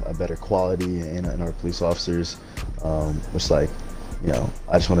like a better quality in our police officers. Which, like, you know,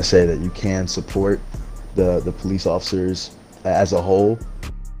 I just want to say that you can support the police officers as a whole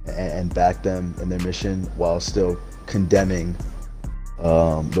and back them in their mission, while still condemning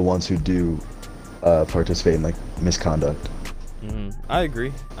the ones who do participate in like misconduct. I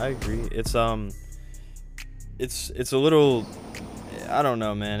agree. It's a little, I don't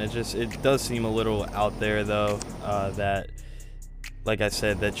know, man. It does seem a little out there, though, that, like I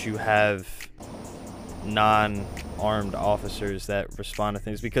said, that you have non-armed officers that respond to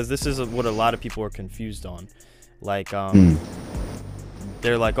things, because this is what a lot of people are confused on. Like,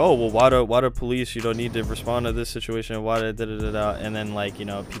 they're like, oh, well, why do police, you don't need to respond to this situation, why da-da-da-da, and then, like, you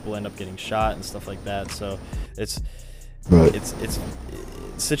know, people end up getting shot and stuff like that. So it's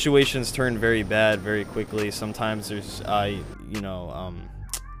situations turn very bad very quickly. Sometimes there's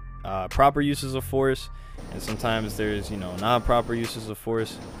proper uses of force, and sometimes there's, you know, non-proper uses of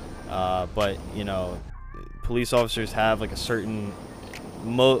force, but, you know, police officers have like a certain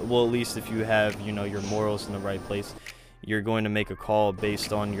well, at least if you have, you know, your morals in the right place, you're going to make a call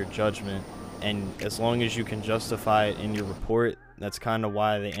based on your judgment, and as long as you can justify it in your report, that's kind of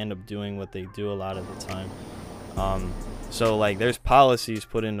why they end up doing what they do a lot of the time. So like there's policies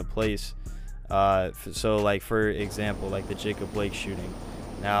put into place. So like, for example, like the Jacob Blake shooting.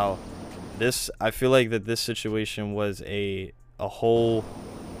 Now I feel like that this situation was a whole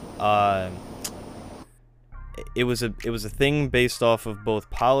it was a thing based off of both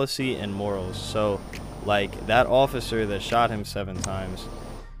policy and morals. So like that officer that shot him 7 times,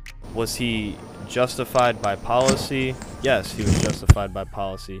 was he justified by policy? Yes, he was justified by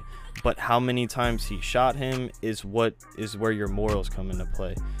policy. But how many times he shot him is where your morals come into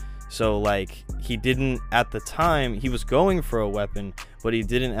play. So like he didn't at the time, he was going for a weapon, but he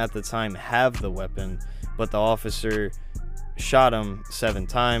didn't at the time have the weapon, but the officer shot him 7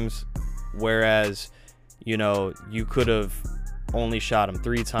 times, whereas, you know, you could have only shot him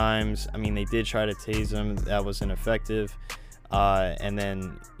 3 times. I mean, they did try to tase him, that was ineffective. And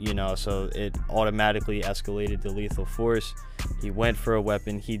then, you know, so it automatically escalated to lethal force. He went for a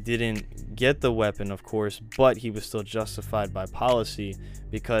weapon. He didn't get the weapon, of course, but he was still justified by policy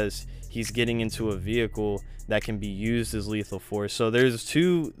because he's getting into a vehicle that can be used as lethal force. So there's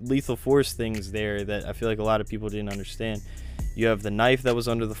 2 lethal force things there that I feel like a lot of people didn't understand. You have the knife that was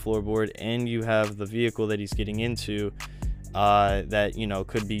under the floorboard, and you have the vehicle that he's getting into that, you know,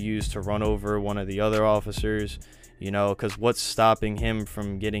 could be used to run over one of the other officers. You know, because what's stopping him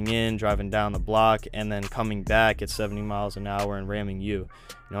from getting in, driving down the block, and then coming back at 70 miles an hour and ramming you? You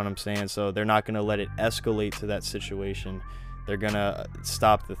know what I'm saying? So they're not going to let it escalate to that situation. They're going to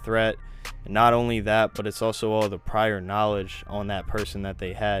stop the threat. And not only that, but it's also all the prior knowledge on that person that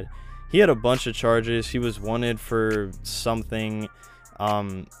they had. He had a bunch of charges. He was wanted for something.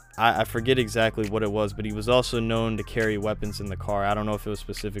 I forget exactly what it was, but he was also known to carry weapons in the car. I don't know if it was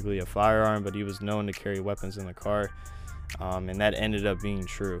specifically a firearm, but he was known to carry weapons in the car, and that ended up being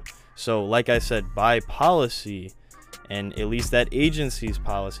true. So like I said, by policy, and at least that agency's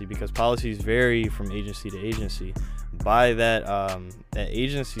policy, because policies vary from agency to agency, by that that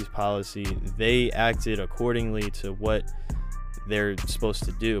agency's policy, they acted accordingly to what they're supposed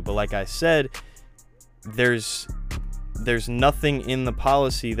to do. But like I said, there's nothing in the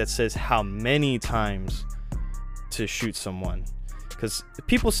policy that says how many times to shoot someone, because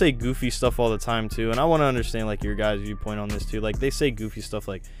people say goofy stuff all the time too, and I want to understand like your guys' viewpoint on this too. Like they say goofy stuff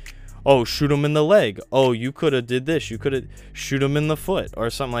like, oh, shoot him in the leg, oh, you could have did this, you could have shoot him in the foot or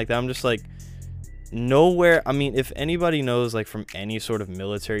something like that. I'm just like, nowhere. I mean, if anybody knows like from any sort of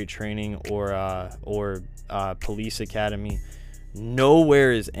military training or police academy,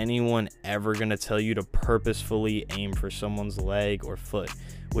 nowhere is anyone ever going to tell you to purposefully aim for someone's leg or foot.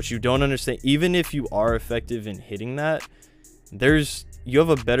 What you don't understand, even if you are effective in hitting that, you have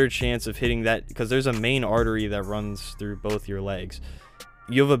a better chance of hitting that because there's a main artery that runs through both your legs.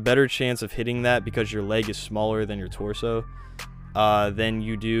 You have a better chance of hitting that because your leg is smaller than your torso than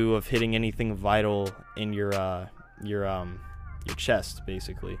you do of hitting anything vital in your chest,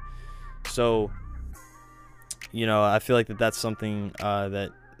 basically. So, you know, I feel like that's something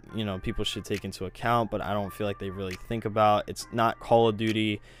that, you know, people should take into account, but I don't feel like they really think about. It's not Call of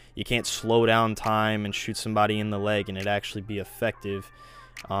Duty. You can't slow down time and shoot somebody in the leg and it actually be effective.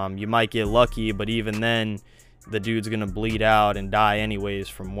 You might get lucky, but even then, the dude's going to bleed out and die anyways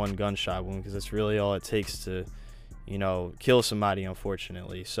from one gunshot wound, because that's really all it takes to, you know, kill somebody,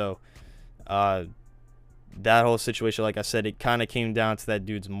 unfortunately. So, that whole situation, like I said, it kind of came down to that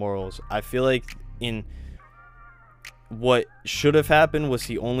dude's morals. I feel like what should have happened was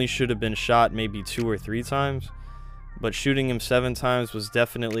he only should have been shot maybe 2 or 3 times, but shooting him 7 times was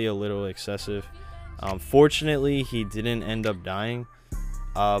definitely a little excessive. Fortunately, he didn't end up dying,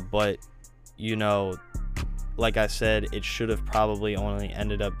 but, you know, like I said, it should have probably only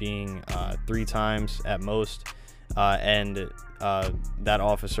ended up being 3 times at most, and that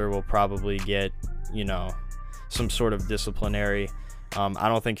officer will probably get, you know, some sort of disciplinary. I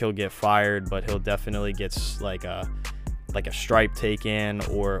don't think he'll get fired, but he'll definitely get like a stripe taken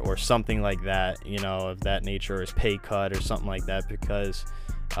or something like that, you know, of that nature, or his pay cut or something like that, because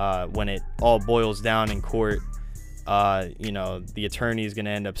when it all boils down in court, you know, the attorney is going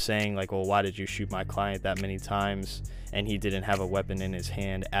to end up saying like, well, why did you shoot my client that many times and he didn't have a weapon in his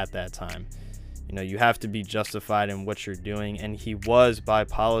hand at that time? You know, you have to be justified in what you're doing, and he was by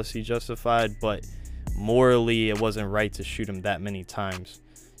policy justified, but morally it wasn't right to shoot him that many times,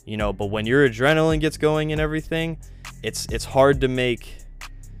 you know. But when your adrenaline gets going and everything, it's hard to make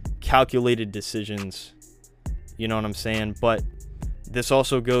calculated decisions, you know what I'm saying? But this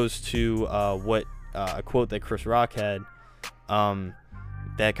also goes to a quote that Chris Rock had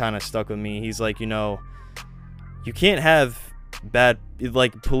that kind of stuck with me. He's like, you know, you can't have bad,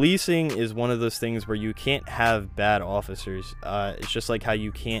 like, policing is one of those things where you can't have bad officers. It's just like how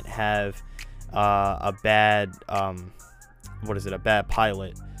you can't have a bad a bad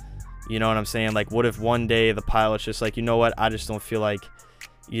pilot. You know what I'm saying? Like, what if one day the pilot's just like, you know what, I just don't feel like,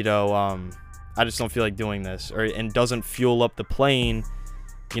 you know, I just don't feel like doing this, and doesn't fuel up the plane,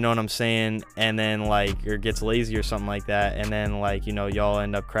 you know what I'm saying, and then like, or gets lazy or something like that, and then like, you know, y'all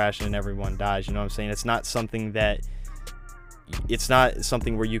end up crashing and everyone dies, you know what I'm saying? It's not something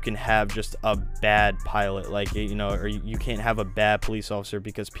where you can have just a bad pilot, like, you know, or you can't have a bad police officer,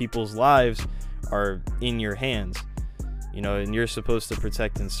 because people's lives are in your hands, you know, and you're supposed to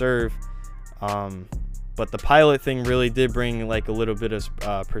protect and serve. But the pilot thing really did bring like a little bit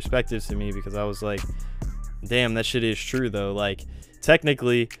of perspective to me, because I was like, damn, that shit is true though. Like,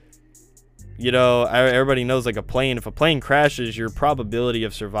 technically, you know, everybody knows, like, if a plane crashes, your probability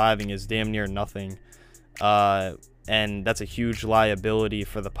of surviving is damn near nothing, and that's a huge liability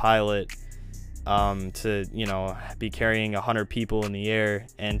for the pilot, to, you know, be carrying 100 people in the air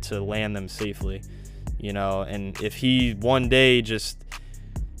and to land them safely, you know. And if he one day just,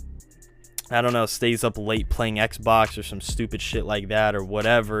 I don't know, stays up late playing Xbox or some stupid shit like that or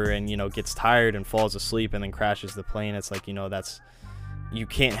whatever, and, you know, gets tired and falls asleep and then crashes the plane, it's like, you know, you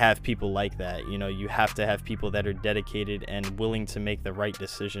can't have people like that. You know, you have to have people that are dedicated and willing to make the right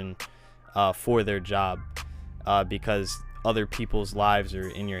decision for their job, because other people's lives are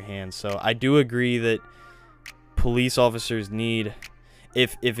in your hands. So I do agree that police officers need,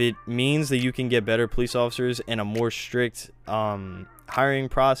 if it means that you can get better police officers and a more strict hiring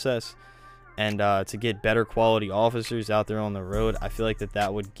process, and to get better quality officers out there on the road, I feel like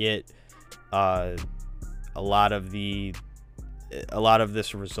that would get a lot of this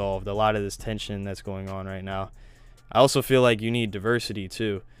resolved, a lot of this tension that's going on right now. I also feel like you need diversity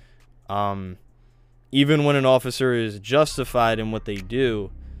too. Even when an officer is justified in what they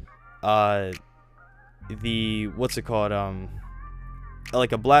do, like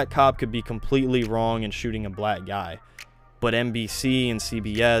a black cop could be completely wrong in shooting a black guy, but NBC and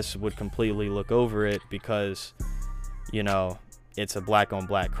CBS would completely look over it because, you know, it's a black on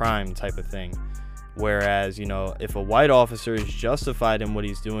black crime type of thing. Whereas, you know, if a white officer is justified in what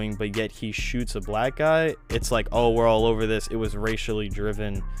he's doing, but yet he shoots a black guy, it's like, oh, we're all over this, it was racially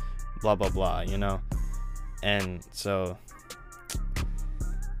driven, blah blah blah, you know. And so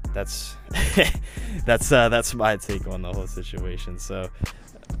that's that's my take on the whole situation. So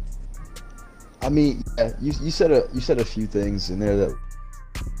I mean, yeah, you said a few things in there that,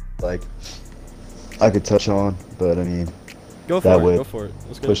 like, I could touch on, but I mean, go for it.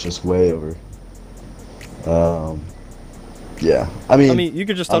 Let's push us way over. Yeah, I mean, you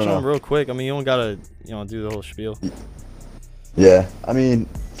could just touch on them real quick. I mean, you don't gotta, you know, do the whole spiel. Yeah, I mean,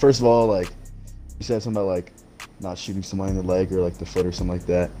 first of all, like, you said something about, like, not shooting somebody in the leg or, like, the foot or something like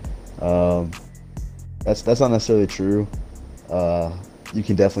that. That's not necessarily true. You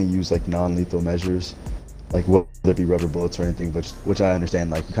can definitely use, like, non-lethal measures, like, whether it be rubber bullets or anything, which I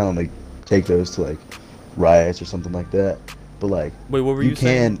understand. Like, you kind of, like, take those to, like, riots or something like that. But, like, wait, what were you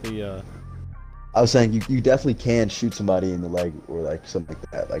saying? I was saying you definitely can shoot somebody in the leg or, like, something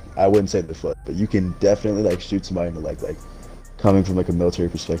like that. Like, I wouldn't say the foot, but you can definitely, like, shoot somebody in the leg. Like, coming from, like, a military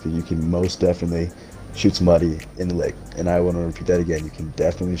perspective, you can most definitely shoot somebody in the leg. And I want to repeat that again. You can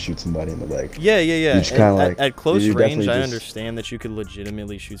definitely shoot somebody in the leg. Yeah. At close range, I just understand that you could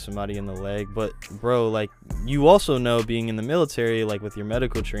legitimately shoot somebody in the leg, but bro, like, you also know, being in the military, like, with your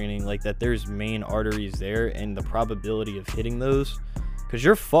medical training, like, that there's main arteries there, and the probability of hitting those, because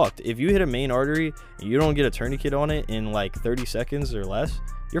you're fucked. If you hit a main artery and you don't get a tourniquet on it in like 30 seconds or less,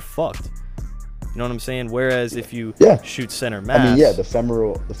 you're fucked. You know what I'm saying? Whereas if you shoot center mass, I mean, yeah, the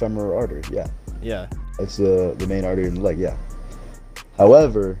femoral artery, yeah, that's the main artery in the leg, yeah.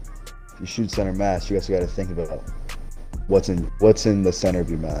 However, if you shoot center mass, you also got to think about what's in the center of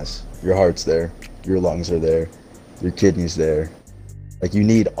your mass. Your heart's there, your lungs are there, your kidneys there. Like, you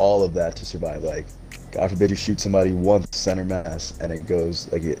need all of that to survive. Like, God forbid you shoot somebody once center mass and it goes,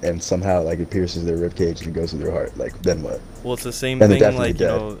 like, and somehow, like, it pierces their rib cage and it goes to their heart. Like, then what? Well, it's the same Then thing, they're like,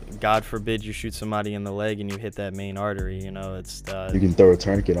 definitely you know, God forbid you shoot somebody in the leg and you hit that main artery, you know, it's you can throw a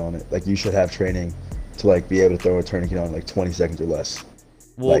tourniquet on it. Like, you should have training to, like, be able to throw a tourniquet on, like, 20 seconds or less.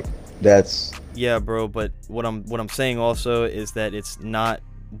 Well, like, that's... Yeah, bro, but what I'm saying also is that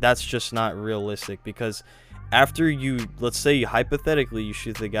that's just not realistic, because after you, let's say hypothetically you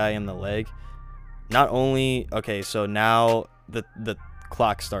shoot the guy in the leg, not only, okay, so now the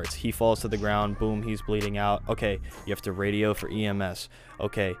clock starts, he falls to the ground, boom, he's bleeding out. Okay, you have to radio for EMS.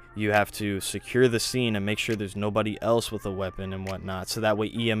 Okay, you have to secure the scene and make sure there's nobody else with a weapon and whatnot, so that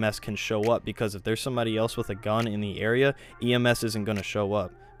way EMS can show up, because if there's somebody else with a gun in the area, EMS isn't going to show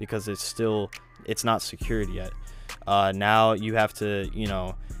up because it's not secured yet. Now you have to, you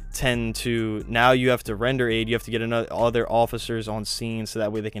know, tend to, now you have to render aid, you have to get other officers on scene so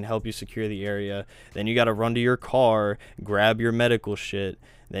that way they can help you secure the area. Then you got to run to your car, grab your medical shit,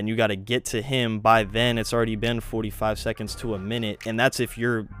 then you got to get to him. By then it's already been 45 seconds to a minute, and that's if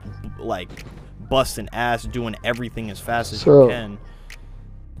you're like busting ass, doing everything as fast as you can.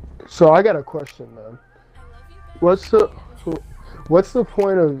 So I got a question, man. What's the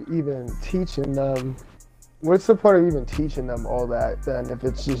point of even teaching them? What's the point of even teaching them all that then if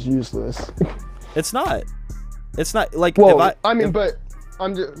it's just useless? It's not like, well, but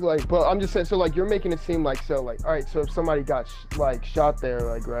I'm just saying, so like you're making it seem like, so like, all right, so if somebody got shot there,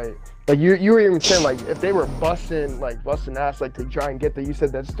 like, right, like you were even saying like if they were busting ass like to try and get there, you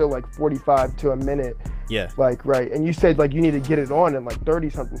said that's still like 45 to a minute. Yeah. Like, right, and you said like you need to get it on in like 30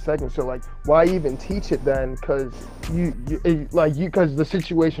 something seconds. So like why even teach it then? Because because the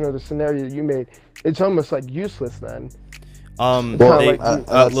situation or the scenario you made, it's almost like useless then.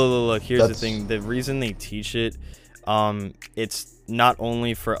 Look, here's the thing. The reason they teach it, it's not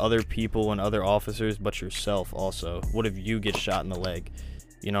only for other people and other officers, but yourself also. What if you get shot in the leg?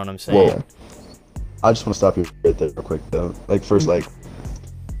 You know what I'm saying? Well, I just want to stop you right there real quick though. Like first, like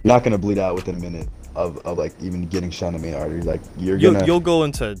you're not gonna bleed out within a minute of like even getting shot in the main artery. Like you'll go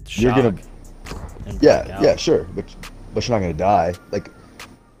into shock. You're gonna, yeah, sure, but you're not gonna die. Like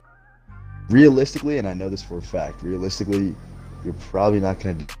realistically, and I know this for a fact, realistically, you're probably not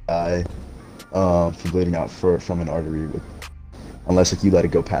gonna die from bleeding out from an artery unless like you let it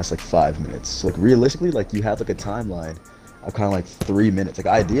go past like 5 minutes. So like realistically, like you have like a timeline of kind of like 3 minutes. Like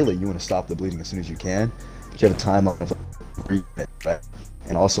ideally you want to stop the bleeding as soon as you can, but you have a timeline of like 3 minutes, right?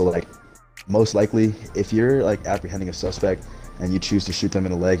 And also like most likely if you're like apprehending a suspect and you choose to shoot them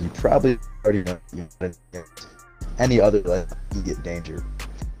in the leg, you probably already know any other like immediate danger.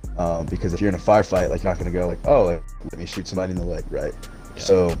 Because if you're in a firefight, like you're not gonna go like, oh, like, let me shoot somebody in the leg, right? Yeah.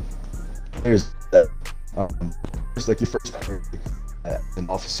 So there's that. It's like your first priority as an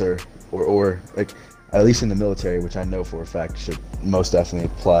officer, or like at least in the military, which I know for a fact should most definitely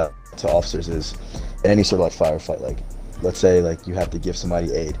apply to officers, is any sort of like firefight. Like let's say like you have to give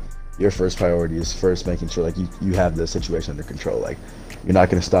somebody aid, your first priority is first making sure like you have the situation under control. Like you're not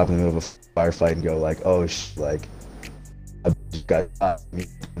gonna stop in the middle of a firefight and go like, oh like I just got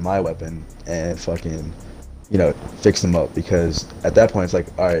my weapon and fucking, you know, fix them up, because at that point it's like,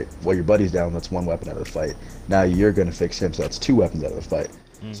 all right, well your buddy's down, that's one weapon out of the fight. Now you're gonna fix him, so that's 2 weapons out of the fight.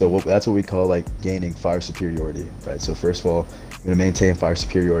 So that's what we call like gaining fire superiority, right? So first of all, you're gonna maintain fire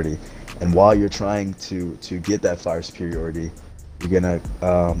superiority, and while you're trying to get that fire superiority, you're gonna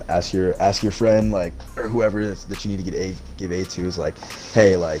ask your friend, like, or whoever it is that you need to give aid to, is like,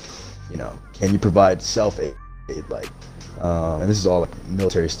 hey, like, you know, can you provide self aid, like, and this is all like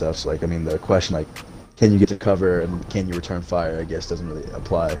military stuff. So like, I mean, the question like, can you get to cover and can you return fire, I guess doesn't really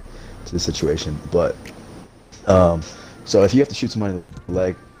apply to the situation. But so if you have to shoot somebody in the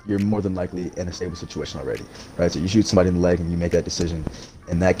leg, you're more than likely in a stable situation already, right? So you shoot somebody in the leg and you make that decision.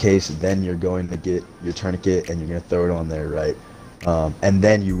 In that case, then you're going to get your tourniquet and you're going to throw it on there, right? And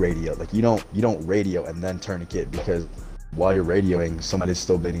then you radio. Like you don't radio and then tourniquet, because while you're radioing, somebody's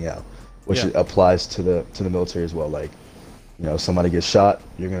still bleeding out, which applies to the military as well. Like, you know, somebody gets shot,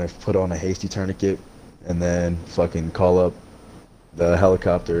 you're going to put on a hasty tourniquet and then fucking call up the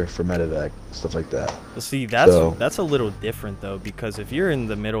helicopter for medevac, stuff like that. Well, see, that's a little different though, because if you're in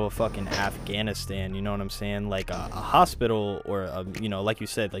the middle of fucking Afghanistan, you know what I'm saying, like a hospital or you know, like you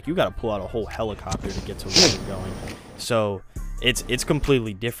said, like you got to pull out a whole helicopter to get to where you're going. So it's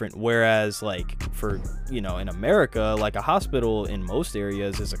completely different. Whereas like for, you know, in America, like a hospital in most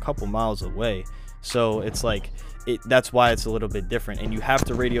areas is a couple miles away. So it's like that's why it's a little bit different, and you have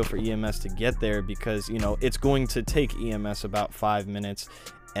to radio for EMS to get there, because, you know, it's going to take EMS about 5 minutes,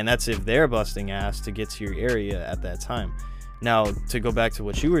 and that's if they're busting ass to get to your area at that time. Now, to go back to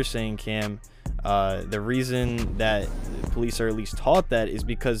what you were saying, Cam, the reason that police are at least taught that is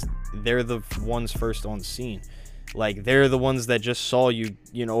because they're the ones first on scene. Like, they're the ones that just saw you,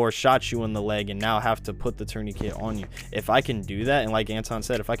 you know, or shot you in the leg and now have to put the tourniquet on you. If I can do that, and like Anton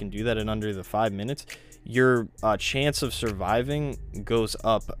said, if I can do that in under the 5 minutes, your chance of surviving goes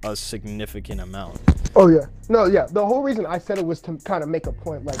up a significant amount. Oh yeah, no, yeah. The whole reason I said it was to kind of make a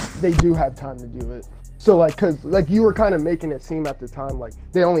point, like they do have time to do it. So like, cause like you were kind of making it seem at the time like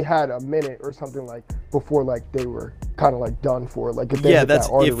they only had a minute or something like before like they were kind of like done for. Like if they hit that's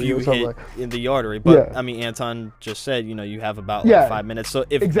that artery if you or something hit like, in the artery. But I mean, Anton just said, you know, you have about like 5 minutes. So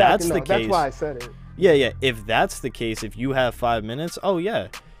if that's the case, that's why I said it. Yeah. If that's the case, if you have 5 minutes, oh yeah,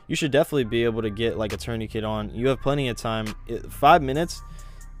 you should definitely be able to get like a tourniquet on. You have plenty of time. 5 minutes,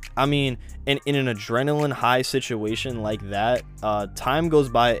 I mean, in an adrenaline high situation like that, time goes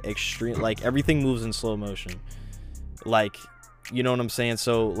by extreme. Like, everything moves in slow motion. Like, you know what I'm saying?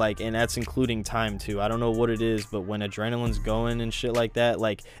 So, like, and that's including time too. I don't know what it is, but when adrenaline's going and shit like that,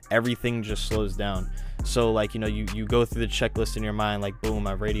 like, everything just slows down. So, like, you know, you go through the checklist in your mind, like, boom,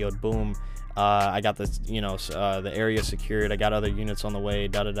 I radioed, boom, I got the, you know, the area secured, I got other units on the way,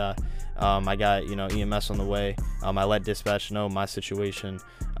 I got, you know, EMS on the way, I let dispatch know my situation,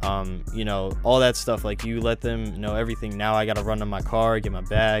 you know, all that stuff. Like, you let them know everything. Now I gotta run to my car, get my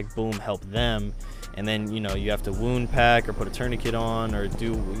bag, boom, help them. And then, you know, you have to wound pack or put a tourniquet on or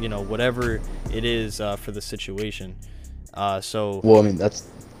do, you know, whatever it is for the situation. So, well, I mean,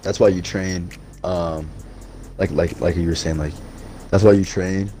 that's why you train, like you were saying, like, that's why you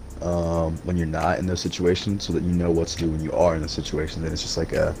train when you're not in those situations, so that you know what to do when you are in those situations. And it's just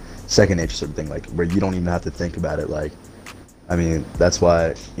like a second nature sort of thing, like, where you don't even have to think about it. Like, I mean, that's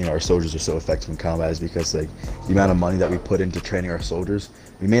why, you know, our soldiers are so effective in combat, is because, like, the amount of money that we put into training our soldiers,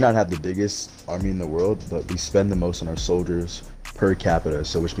 we may not have the biggest army in the world, but we spend the most on our soldiers per capita.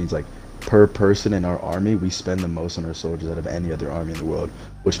 So, which means, like, per person in our army, we spend the most on our soldiers out of any other army in the world,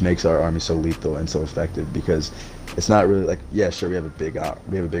 which makes our army so lethal and so effective. Because it's not really like, yeah, sure, we have a big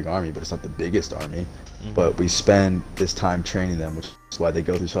army, but it's not the biggest army. But we spend this time training them, which is why they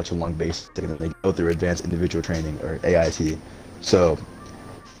go through such a long basic, and then they go through advanced individual training, or AIT. So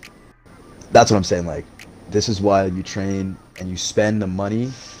that's what I'm saying. Like, this is why you train and you spend the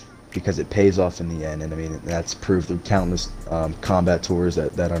money, because it pays off in the end. And I mean, that's proved through countless combat tours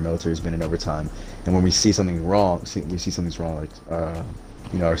that our military has been in over time. And when we see something wrong, like,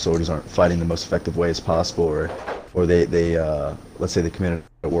 you know, our soldiers aren't fighting the most effective way as possible, or they let's say they committed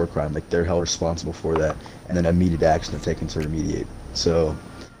a war crime, like, they're held responsible for that, and then immediate action is taken to remediate. So,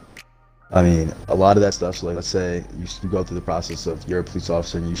 I mean, a lot of that stuff, so, like, let's say you go through the process of, you're a police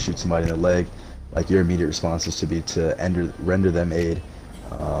officer and you shoot somebody in the leg, like, your immediate response is to be to render them aid,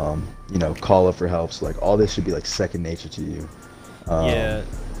 you know, call up for help. So, like, all this should be, like, second nature to you. Yeah.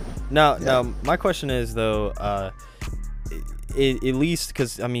 Now, my question is, though, at least,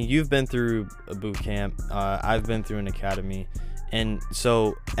 because, I mean, you've been through a boot camp, I've been through an academy, and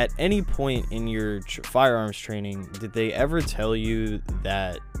so at any point in your firearms training, did they ever tell you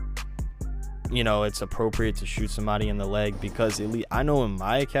that, you know, it's appropriate to shoot somebody in the leg? Because at least I know in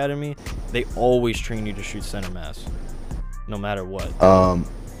my academy, they always train you to shoot center mass, no matter what.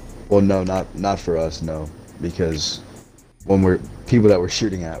 Well, no, not for us, no, because when we're people that we're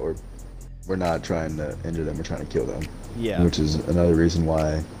shooting at, we're not trying to injure them, we're trying to kill them. Yeah. Which is another reason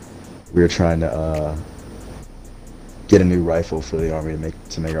why we're trying to get a new rifle for the army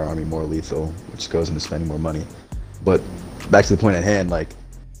to make our army more lethal, which goes into spending more money. But back to the point at hand, like,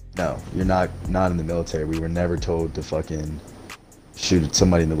 no, you're not in the military. We were never told to fucking shoot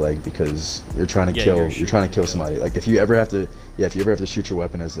somebody in the leg because you're trying to kill somebody. Like, if you ever have to shoot your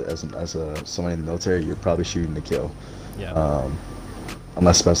weapon as somebody in the military, you're probably shooting to kill. Yeah.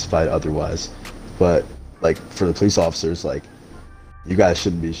 Unless specified otherwise. But, like, for the police officers, like, you guys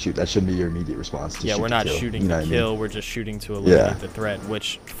shouldn't be that shouldn't be your immediate response to we're not kill. shooting You know to what I mean? kill, we're just shooting to eliminate the threat,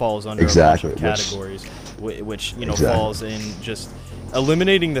 which falls under Exactly, a bunch of categories, which you know, exactly. falls in just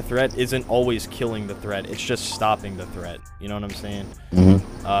eliminating the threat isn't always killing the threat, it's just stopping the threat, you know what I'm saying?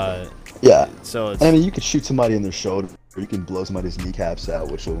 Yeah. So it's, I mean, you could shoot somebody in their shoulder, or you can blow somebody's kneecaps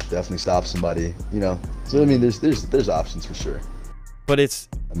out, which will definitely stop somebody, you know. So I mean, there's options for sure. But it's,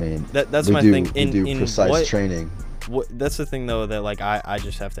 I mean, that's my thing. We do precise training. That's the thing, though, that, like, I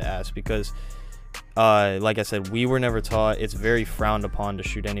just have to ask, because like I said, we were never taught. It's very frowned upon to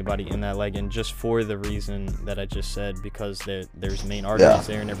shoot anybody in that leg, and just for the reason that I just said, because there's main arteries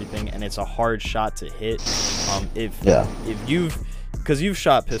there and everything, and it's a hard shot to hit. If you've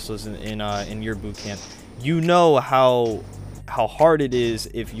shot pistols in your boot camp, you know how hard it is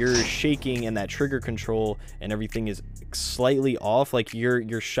if you're shaking and that trigger control and everything is slightly off. Like,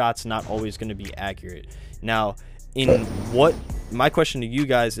 your shot's not always going to be accurate. Now, my question to you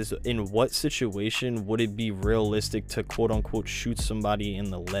guys is, in what situation would it be realistic to quote unquote shoot somebody in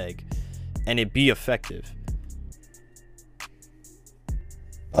the leg and it be effective?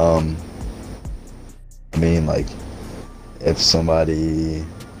 I mean, like, if somebody,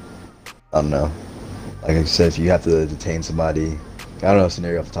 I don't know, like I said, if you have to detain somebody, I don't know a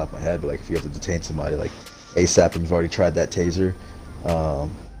scenario off the top of my head, but, like, if you have to detain somebody, like, ASAP, and you've already tried that taser,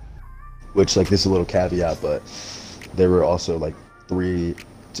 which, like, this is a little caveat, but there were also, like,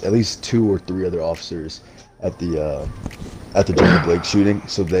 at least 2 or 3 other officers at the Jacob Blake shooting.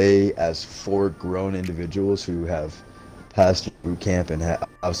 So they, as 4 grown individuals who have passed boot camp and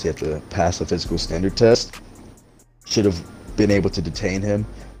obviously have to pass the physical standard test, should have been able to detain him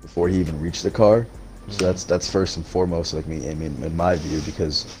before he even reached the car. So that's first and foremost, like me. I mean, in my view,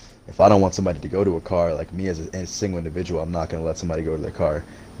 because if I don't want somebody to go to a car, like me as a single individual, I'm not gonna let somebody go to their car.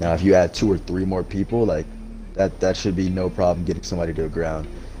 Now, if you add 2 or 3 more people, like that should be no problem getting somebody to the ground.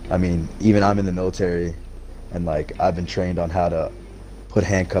 I mean, even I'm in the military, and like I've been trained on how to put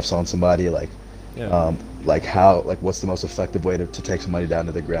handcuffs on somebody, like what's the most effective way to take somebody down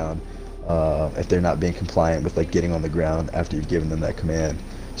to the ground if they're not being compliant with like getting on the ground after you've given them that command.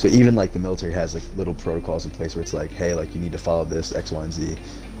 So even like the military has like little protocols in place where it's like, hey, like you need to follow this X, Y, and Z,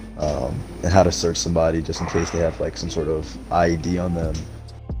 and how to search somebody just in case they have like some sort of IED on them,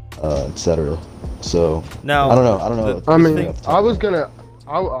 etc. So now I don't know. I mean, I was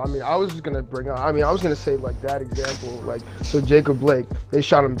just gonna bring up. I mean, I was gonna say like that example, like so Jacob Blake, they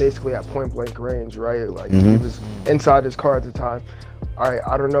shot him basically at point blank range, right? Like he was inside his car at the time. All right,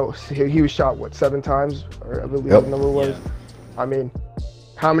 I don't know. He was shot what 7 times, or I believe the number was. Yeah. I mean,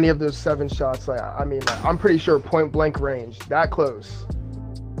 how many of those 7 shots? Like, I mean, I'm pretty sure point blank range, that close.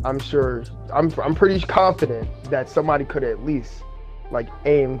 I'm sure. I'm pretty confident that somebody could have at least like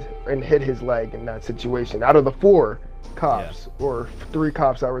aimed and hit his leg in that situation. Out of the 4 cops or 3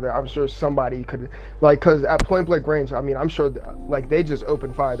 cops that were there, I'm sure somebody could, like, because at point blank range, I mean, I'm sure like they just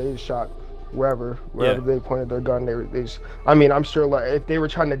opened fire, they just shot wherever they pointed their gun. They just, I mean, I'm sure like if they were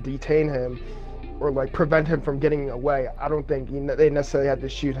trying to detain him or like prevent him from getting away, I don't think they necessarily had to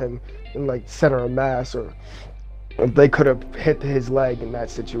shoot him in like center of mass, or they could have hit his leg in that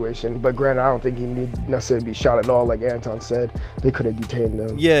situation. But granted, I don't think he need necessarily be shot at all. Like Anton said, they could have detained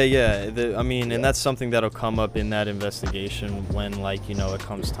him. I mean, and that's something that'll come up in that investigation when, like, you know, it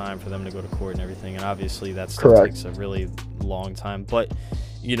comes time for them to go to court and everything. And obviously that stuff takes a really long time. But,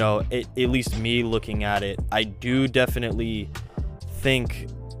 you know, at least me looking at it, I do definitely think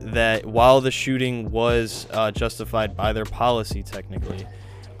that while the shooting was justified by their policy technically,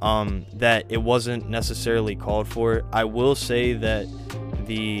 that it wasn't necessarily called for. I will say that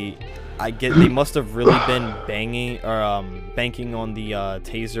they must have really been banking on the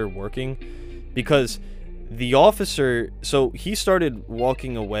taser working, because the officer, so he started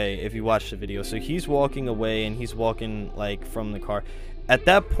walking away. If you watch the video, so he's walking away and he's walking like from the car at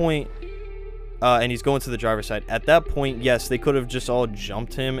that point, and he's going to the driver's side. At that point, yes, they could have just all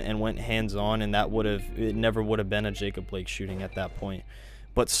jumped him and went hands on, and it never would have been a Jacob Blake shooting at that point.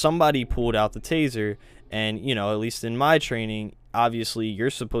 But somebody pulled out the taser, and, you know, at least in my training, obviously you're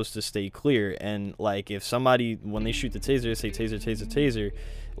supposed to stay clear. And like if somebody, when they shoot the taser, they say taser, taser, taser,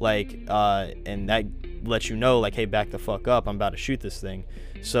 like and that lets you know, like, hey, back the fuck up, I'm about to shoot this thing.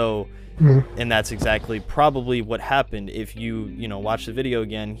 So and that's exactly probably what happened. If you know, watch the video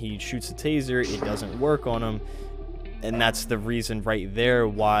again, he shoots the taser, it doesn't work on him, and that's the reason right there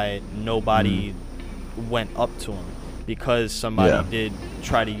why nobody went up to him, because somebody did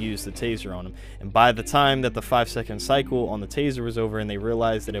try to use the taser on him. And by the time that the 5-second cycle on the taser was over and they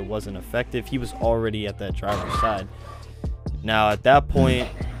realized that it wasn't effective, he was already at that driver's side. Now at that point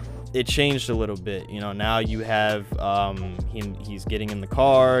it changed a little bit. You know, now you have he's getting in the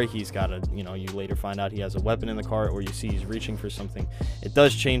car, he's got a, you know, you later find out he has a weapon in the car, or you see he's reaching for something. It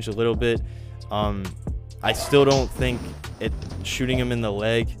does change a little bit. I still don't think shooting him in the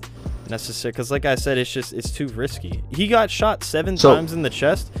leg necessary, because like I said, it's too risky. He got shot 7 times in the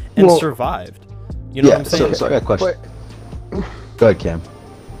chest and survived. You know what I'm saying? So I got a question. Go ahead, Cam.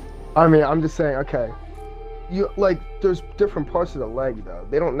 I mean, I'm just saying, okay, you like, there's different parts of the leg though.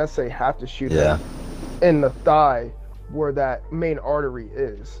 They don't necessarily have to shoot him in the thigh where that main artery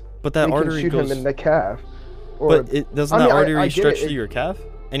is. But that artery shoot him in the calf. But doesn't that artery stretch to your calf?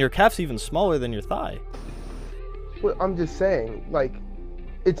 And your calf's even smaller than your thigh. Well, I'm just saying, like,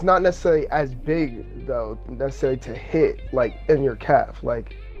 it's not necessarily as big though, necessarily to hit like in your calf.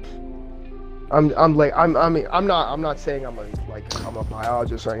 Like, I'm not saying I'm a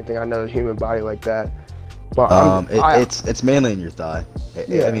biologist or anything. I know the human body like that, but it's mainly in your thigh.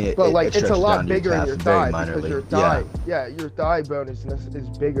 I mean, but like it's a lot bigger in your thigh because your thigh, your thigh bone is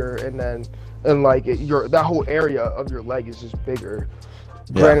bigger, and like that whole area of your leg is just bigger.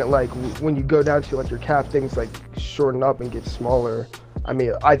 Granted, like when you go down to like your calf, things like shorten up and get smaller. I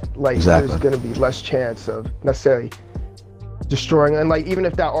mean, there's gonna be less chance of necessarily destroying, and like even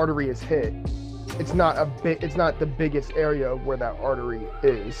if that artery is hit, it's not the biggest area where that artery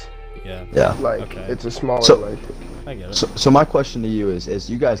is. Like it's a smaller I get it. So my question to you is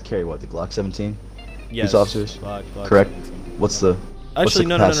you guys carry what, the Glock 17? Yes. These officers? Glock correct. 17. What's the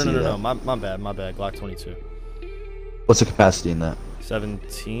no. capacity My bad. Glock 22. What's the capacity in that?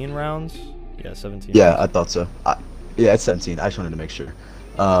 17 rounds. Yeah, 17. Yeah, rounds. I thought so. It's 17. I just wanted to make sure.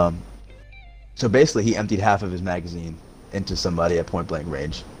 So basically, he emptied half of his magazine into somebody at point blank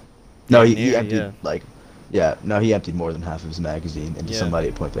range. No, he Near, emptied yeah. like, yeah, no, he emptied more than half of his magazine into Yeah. somebody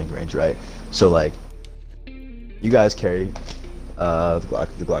at point blank range, right? So like, you guys carry the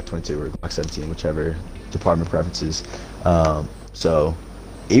Glock 22 or Glock 17, whichever department preferences. So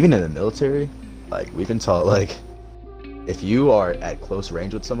even in the military, like we've been taught, like if you are at close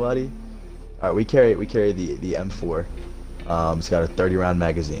range with somebody, all right, we carry the M4. It's got a 30-round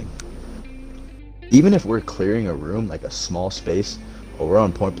magazine. Even if we're clearing a room, like a small space, or we're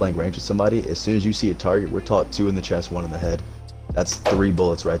on point blank range with somebody, as soon as you see a target, we're taught 2 in the chest, 1 in the head. That's 3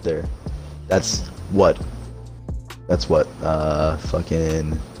 bullets right there. That's what?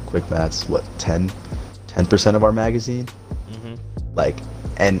 Fucking quick maths. What? 10% of our magazine. Mm-hmm. Like,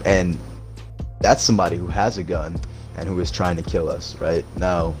 and that's somebody who has a gun and who is trying to kill us, right?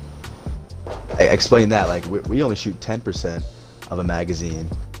 Now, explain that. Like, we only shoot 10% of a magazine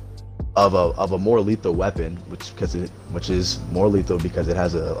of a more lethal weapon, which is more lethal because it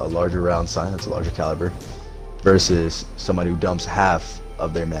has a larger round size, it's a larger caliber, versus somebody who dumps half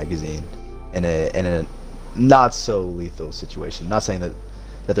of their magazine in a not so lethal situation. Not saying that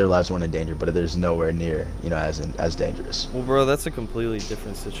their lives weren't in danger, but there's nowhere near, as dangerous. Well, bro, that's a completely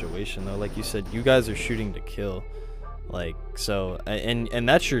different situation, though. Like you said, you guys are shooting to kill. Like, so, and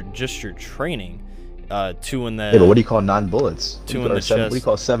that's your training. 2 in the... Yeah, but what do you call 9 bullets? 2 in the seven, chest. What do you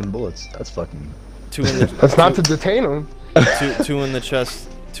call 7 bullets? That's fucking... 2 in the... That's not to detain him. two in the chest,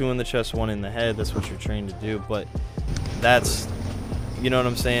 2 in the chest, 1 in the head. That's what you're trained to do. But that's... You know what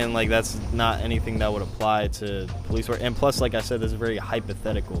I'm saying? Like, that's not anything that would apply to police work. And plus, like I said, this is very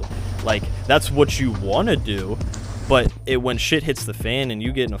hypothetical. Like, that's what you want to do. But when shit hits the fan and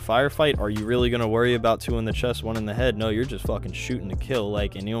you get in a firefight, are you really going to worry about 2 in the chest, 1 in the head? No, you're just fucking shooting to kill.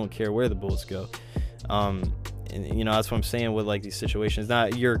 Like, and you don't care where the bullets go. And, that's what I'm saying with, like, these situations. Now,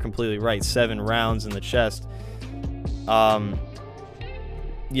 you're completely right. 7 rounds in the chest.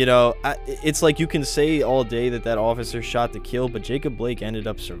 It's like you can say all day that officer shot to kill, but Jacob Blake ended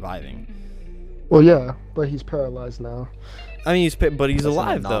up surviving. Well, yeah, but he's paralyzed now. I mean, he's That's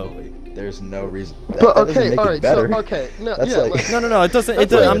alive an though. anomaly. There's no reason. But that doesn't okay, make all it right, better. so okay, no, That's yeah, like- No, it doesn't.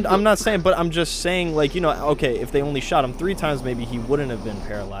 That's like- I'm not saying, but I'm just saying, like, okay, if they only shot him 3 times, maybe he wouldn't have been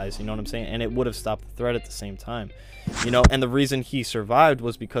paralyzed. You know what I'm saying? And it would have stopped the threat at the same time. And the reason he survived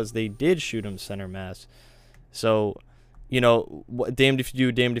was because they did shoot him center mass. So, damned if you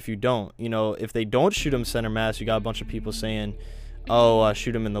do, damned if you don't. If they don't shoot him center mass, you got a bunch of people saying, oh,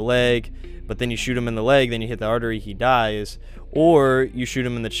 shoot him in the leg. But then you shoot him in the leg, then you hit the artery, he dies. Or you shoot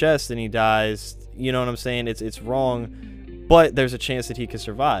him in the chest and he dies. You know what I'm saying? It's wrong, but there's a chance that he could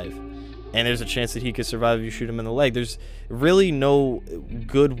survive. And there's a chance that he could survive if you shoot him in the leg. There's really no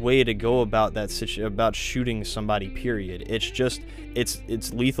good way to go about about shooting somebody, period. It's just,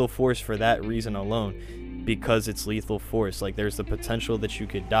 it's lethal force for that reason alone. Because it's lethal force. Like, there's the potential that you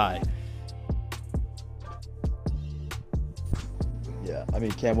could die. Yeah, I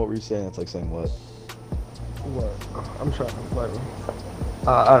mean, Cam, what were you saying? It's like saying what? What? I'm trying to like.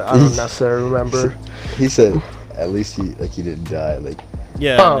 I don't necessarily remember. He said, at least he didn't die. Like,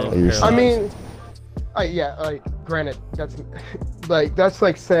 Yeah. Oh, and then I I paralyzed. mean, yeah, like, granted, that's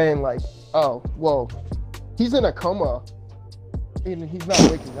like saying, like, oh, well, he's in a coma and he's not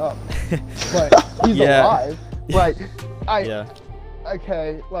waking up, but he's Yeah. alive. Like, Yeah.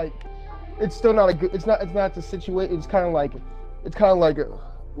 okay, like, it's still not a good. It's not the situation. It's kind of like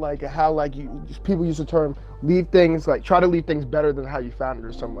how like people use the term try to leave things better than how you found it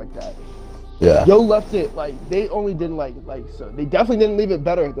or something like that. yeah. Yo left it like they only didn't so they definitely didn't leave it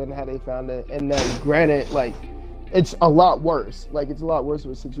better than how they found it. And then granted, like, it's a lot worse. Like, it's a lot worse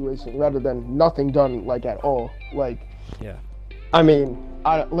of a situation rather than nothing done like at all. Like, Yeah. I mean,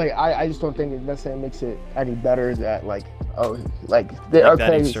 I just don't think it necessarily makes it any better that like, oh, like they Like that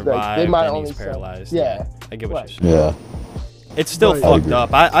okay, he like, survived they might and only he's say- paralyzed. yeah. I get what Right. you're saying. Yeah. It's still But- I fucked agree.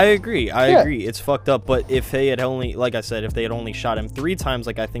 up. I agree. I Yeah. agree. It's fucked up. But if they had only, like I said, if they had only shot him 3 times,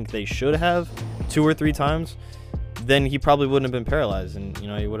 like I think they should have, 2 or 3 times, then he probably wouldn't have been paralyzed, and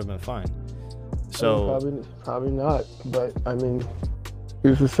he would have been fine. So probably not. But I mean,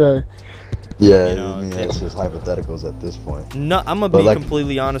 who's to say? Yeah, You know, I mean, it's just hypotheticals at this point. no, I'm gonna But, be like-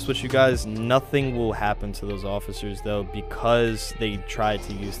 completely honest with you guys. Nothing will happen to those officers though, because they tried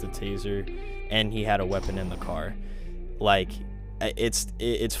to use the taser, and he had a weapon in the car. Like,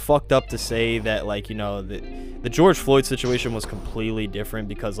 it's fucked up to say that, like, the George Floyd situation was completely different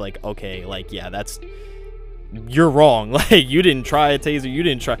because, like, okay, like, yeah, you're wrong. Like, you didn't try a taser, you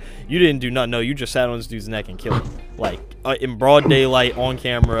didn't do nothing. No, you just sat on this dude's neck and killed him, like, in broad daylight on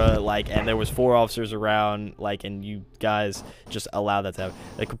camera, like, and there was 4 officers around, like, and you guys just allowed that to happen.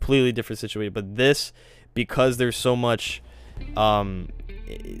 A completely different situation. But this, because there's so much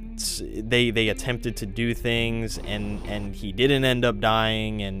they attempted to do things and he didn't end up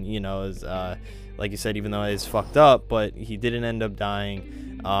dying, and you know, like you said, even though it's fucked up, but he didn't end up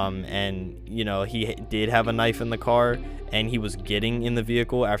dying. And you know, he did have a knife in the car, and he was getting in the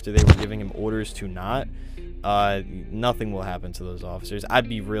vehicle after they were giving him orders to not. Nothing will happen to those officers. I'd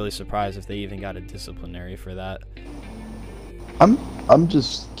be really surprised if they even got a disciplinary for that. I'm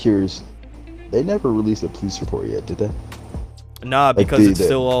just curious. They never released a police report yet, did they? Nah, because it's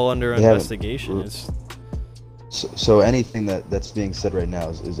still all under investigation. It's so anything that's being said right now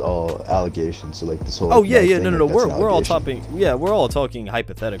is all allegations. So like this whole. Oh yeah, no. We're all talking. Yeah, we're all talking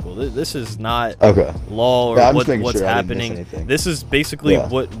hypothetical. This is not law or what's happening. This is basically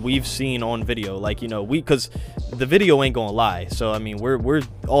what we've seen on video. Like, you know, because the video ain't gonna lie. So I mean, we're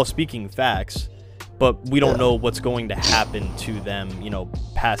all speaking facts, but we don't know what's going to happen to them, you know,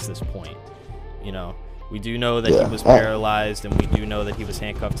 past this point. You know, we do know that he was paralyzed, and we do know that he was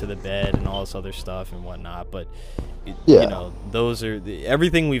handcuffed to the bed and all this other stuff and whatnot. But, you know, those are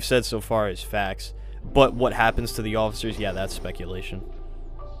everything we've said so far is facts. But what happens to the officers, that's speculation.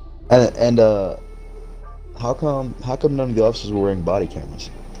 And how come none of the officers were wearing body cameras?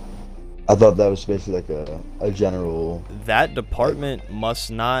 I thought that was basically like a general. That department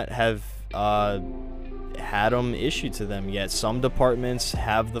must not have had them issued to them yet. Some departments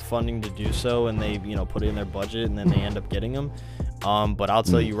have the funding to do so, and they, you know, put it in their budget, and then they end up getting them. But I'll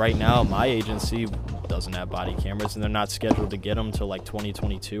tell you right now, my agency doesn't have body cameras, and they're not scheduled to get them till like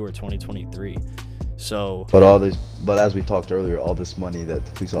 2022 or 2023. So, but as we talked earlier, all this money that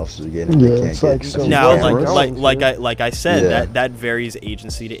the police officers are getting, like I said, that varies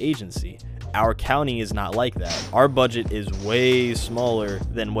agency to agency. Our county is not like that. Our budget is way smaller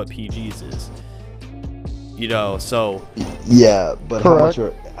than what PG's is. You know, so but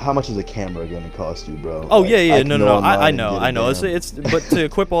how much is a camera going to cost you, bro? Oh, like, no. I know. It's but to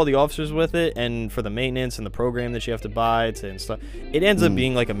equip all the officers with it, and for the maintenance and the program that you have to buy and stuff, it ends up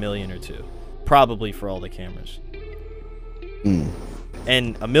being like $1 million or $2 million, probably, for all the cameras.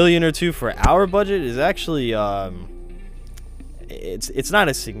 And $1 million or $2 million for our budget is actually it's not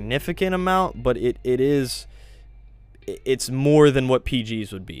a significant amount, but it's more than what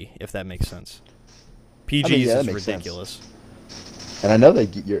PG's would be, if that makes sense. PG's is ridiculous. Sense. And I know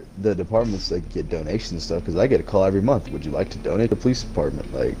the departments like get donations and stuff, because I get a call every month. Would you like to donate to the police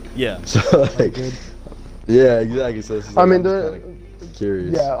department? Like, so like, yeah, exactly. So I mean, they're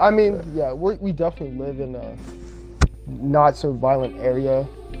curious. Yeah, I mean, we definitely live in a not so violent area.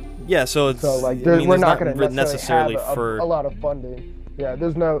 Yeah, so like we're not going to necessarily have a lot of funding. Yeah,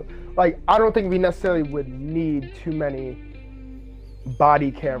 there's no, like, I don't think we necessarily would need too many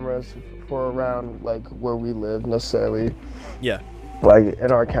body cameras for around like where we live necessarily. Yeah. Like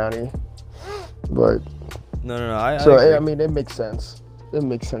in our county. But no, I mean, it makes sense. It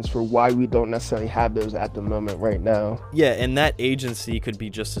makes sense for why we don't necessarily have those at the moment right now. Yeah, and that agency could be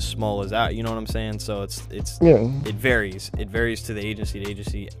just as small as that. You know what I'm saying? So it varies. It varies to the agency to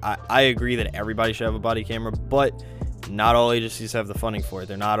agency. I agree that everybody should have a body camera, but not all agencies have the funding for it.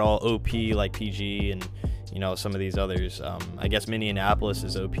 They're not all OP like PG and, you know, some of these others. I guess Minneapolis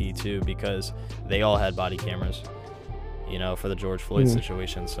is OP too, because they all had body cameras, you know, for the George Floyd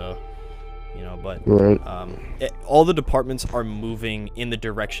situation. So, you know, but all the departments are moving in the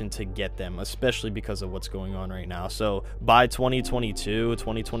direction to get them, especially because of what's going on right now. So by 2022,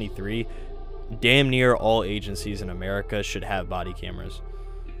 2023, damn near all agencies in America should have body cameras.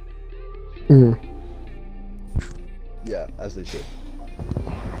 Yeah, as they should.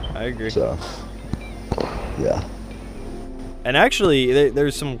 I agree. So, yeah. And actually,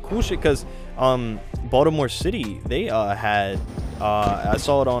 there's some cool shit, because Baltimore City, they had, I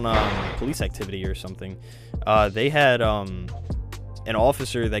saw it on Police Activity or something. They had an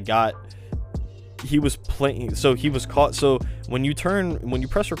officer that he was playing, so he was caught. So when you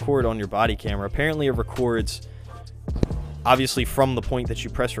press record on your body camera, apparently it records obviously from the point that you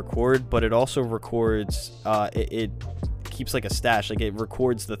press record, but it also records, it keeps like a stash, like it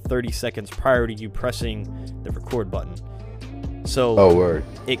records the 30 seconds prior to you pressing the record button. So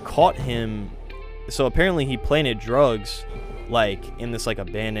it caught him. So apparently he planted drugs like in this like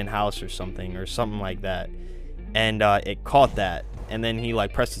abandoned house or something like that, and it caught that, and then he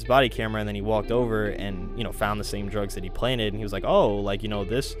like pressed his body camera, and then he walked over and, you know, found the same drugs that he planted, and he was like, oh, like, you know,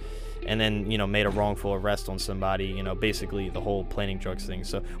 this, and then, you know, made a wrongful arrest on somebody, you know, basically the whole planting drugs thing.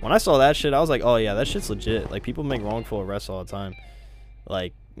 So when I saw that shit, I was like, oh yeah, that shit's legit. Like, people make wrongful arrests all the time,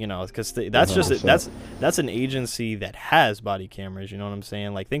 like, you know, because that's just that's an agency that has body cameras. You know what I'm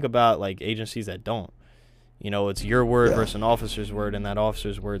saying? Like, think about like agencies that don't. You know, it's your word versus an officer's word, and that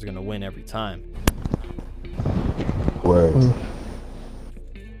officer's word is going to win every time. Word.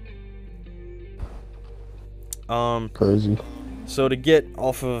 Crazy. So to get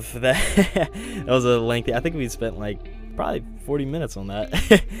off of that, that was a lengthy. I think we spent like probably 40 minutes on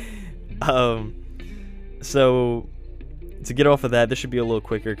that. So to get off of that, this should be a little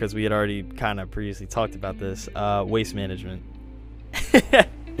quicker because we had already kind of previously talked about this. Waste management.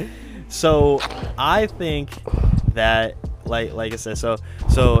 So I think that, like I said, so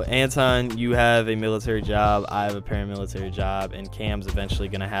Anton, you have a military job, I have a paramilitary job, and Cam's eventually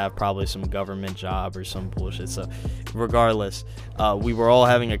gonna have probably some government job or some bullshit. So regardless, we were all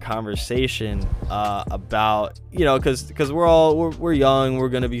having a conversation about, you know, because we're young, we're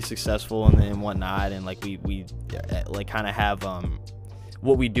gonna be successful and whatnot, and like we like kind of have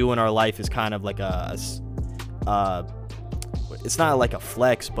what we do in our life is kind of like it's not like a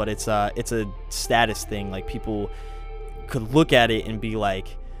flex, but it's a status thing. Like people could look at it and be like,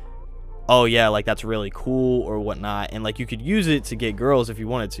 oh yeah, like that's really cool or whatnot, and like you could use it to get girls if you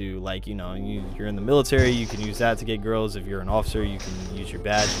wanted to. Like, you know, you're in the military, you can use that to get girls. If you're an officer, you can use your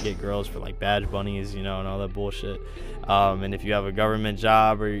badge to get girls for like badge bunnies, you know, and all that bullshit. And if you have a government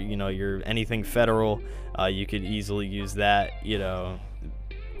job or, you know, you're anything federal, you could easily use that, you know,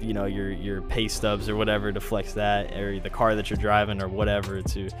 your pay stubs or whatever to flex that, or the car that you're driving or whatever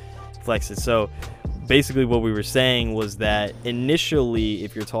to flex it. So basically what we were saying was that initially,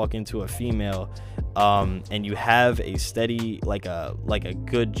 if you're talking to a female and you have a steady, like a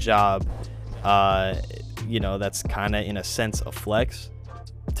good job, you know, that's kind of in a sense a flex,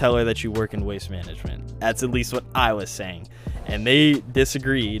 tell her that you work in waste management. That's at least what I was saying, and they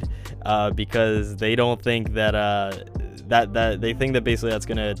disagreed because they don't think that that they think that basically that's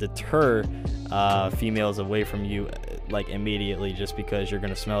gonna deter females away from you like immediately, just because you're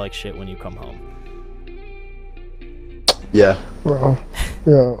gonna smell like shit when you come home. Yeah. Bro,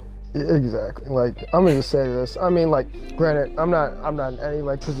 yeah, exactly. Like, I'm gonna just say this. I mean, like, granted, I'm not in any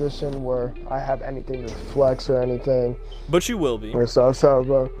like position where I have anything to flex or anything. But you will be. Or so,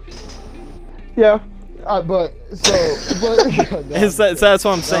 bro. Yeah, but that's what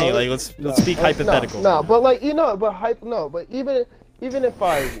I'm saying. Like, let's speak hypothetical. No, but like, you know, but even if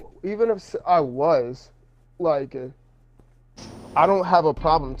I was, like, I don't have a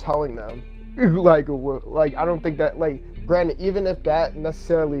problem telling them. like I don't think that, like, granted, even if that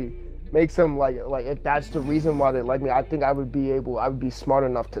necessarily makes them like if that's the reason why they like me, I think I would be smart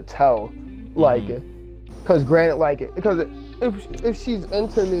enough to tell, like, because granted, like, because if she's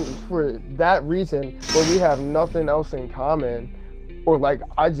into me for that reason, but we have nothing else in common, or like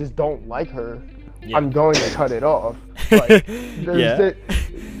I just don't like her, yeah, I'm going to cut it off. Like, there's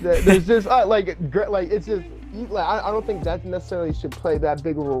just like it's just like I don't think that necessarily should play that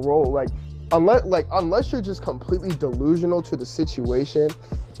big of a role. Like, unless you're just completely delusional to the situation,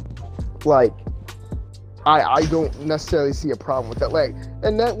 like I don't necessarily see a problem with that. Like,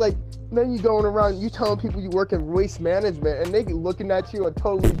 and that, like, then you going around, you telling people you work in waste management, and they be looking at you a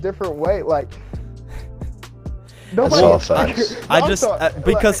totally different way. Like, nobody.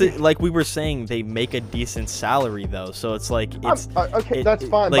 Because like we were saying, they make a decent salary though, so it's like it's okay. That's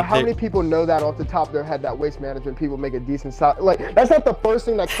fine, like, but how many people know that off the top of their head that waste management people make a decent salary? Like, that's not the first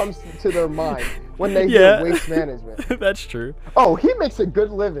thing that comes to their mind when they hear waste management. That's true. Oh, he makes a good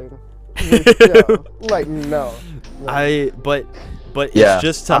living. Like, no. But yeah, it's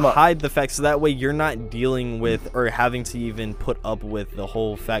just to hide the fact, so that way you're not dealing with or having to even put up with the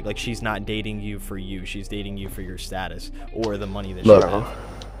whole fact, like, she's not dating you for you, she's dating you for your status or the money that you have.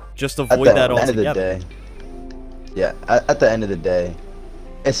 Just avoid that altogether. At the end of the day,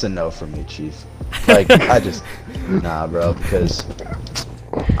 it's a no for me, Chief. Like, I just, nah, bro, because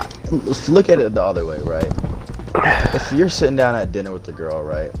look at it the other way, right? If you're sitting down at dinner with the girl,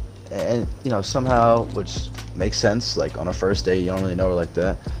 right, and, you know, somehow, which makes sense, like, on a first date, you don't really know her like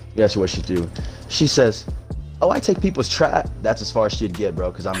that, you ask her what she do. She says, oh, I take people's trash. That's as far as she'd get,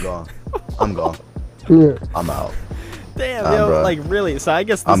 bro, because I'm gone. Yeah. I'm out. Damn, yo, like, really? So I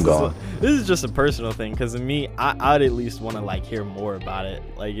guess this is just a personal thing, because of me, I'd at least want to, like, hear more about it.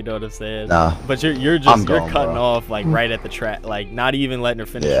 Like, you know what I'm saying? Nah. But you're cutting off, like, right at the trash, like, not even letting her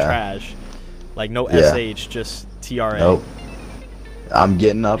finish trash. Like, no SH, just TRA. Nope. I'm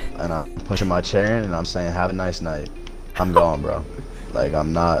getting up and I'm pushing my chair in and I'm saying, have a nice night. I'm gone, bro. Like,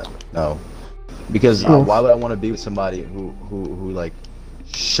 I'm not, no. Because why would I want to be with somebody who like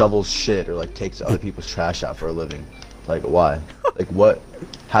shovels shit or like takes other people's trash out for a living? Like, why? Like, what?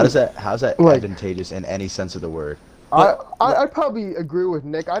 How's that like, advantageous in any sense of the word? I'd probably agree with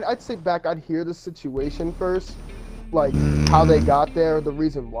Nick. I'd sit back, I'd hear the situation first, like how they got there, the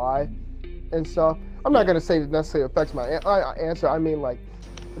reason why, and stuff. I'm not gonna say it necessarily affects my answer. I mean, like,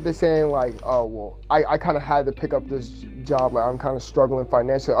 they're saying like, oh well, I kind of had to pick up this job. Like I'm kind of struggling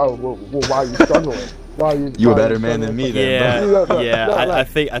financially. Oh well, why are you struggling? Why are you? You a why are better man than me, then, Yeah, bro. yeah. No, I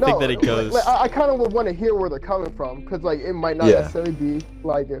think that it goes. I kind of would want to hear where they're coming from, because like it might not Yeah. necessarily be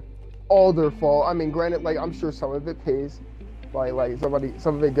like all their fault. I mean, granted, like I'm sure some of it pays, like some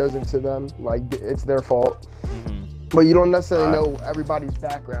of it goes into them, like it's their fault. Mhm. But you don't necessarily know everybody's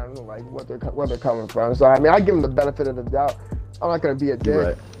background, like where they're coming from. So I mean, I give them the benefit of the doubt. I'm not gonna be a dick.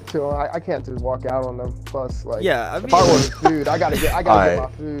 Right. So I can't just walk out on them. Plus, like, Yeah, I if I mean- order food, I gotta get Alright. my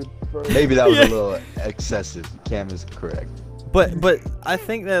food first. Maybe that was Yeah. a little excessive. Cam is correct. But I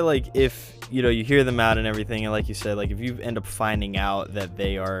think that like if you hear them out and everything, and like you said, like if you end up finding out that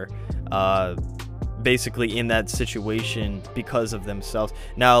they are basically in that situation because of themselves.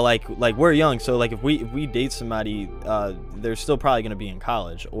 Now like we're young, so like if we date somebody, they're still probably going to be in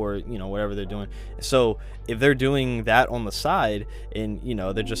college or whatever they're doing. So if they're doing that on the side and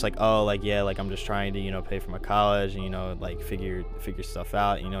they're just like, oh, like yeah, like I'm just trying to pay for my college and like figure stuff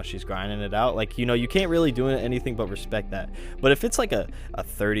out, she's grinding it out, like you can't really do anything but respect that. But if it's like a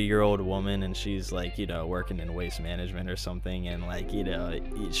 30-year-old woman and she's like working in waste management or something and like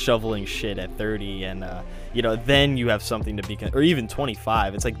shoveling shit at 30 and then you have something to be or even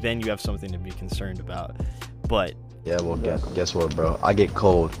 25, it's like then you have something to be concerned about. But Yeah, well, guess what, bro? I get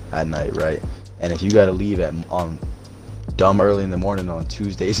cold at night, right? And if you gotta leave on dumb early in the morning on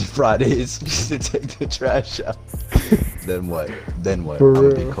Tuesdays and Fridays just to take the trash out, then what? Then what? For I'm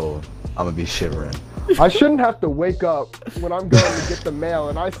gonna be real. cold. I'm gonna be shivering. I shouldn't have to wake up when I'm going to get the mail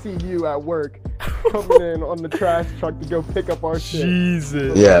and I see you at work coming in on the trash truck to go pick up our shit.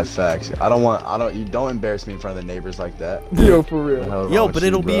 Jesus. Yeah, facts. You don't embarrass me in front of the neighbors like that. Yo, for real. The hell wrong Yo, with but you,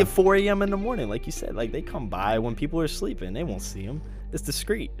 it'll be bro? at 4 a.m. in the morning, like you said. Like they come by when people are sleeping. They won't see them. It's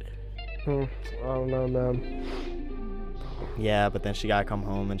discreet. I don't know, man. Yeah, but then she gotta come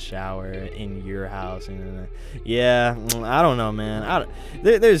home and shower in your house, and yeah, I don't know, man.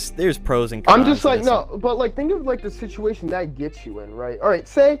 There's pros and cons. I'm just to like, this. no, but like think of like the situation that gets you in, right? All right,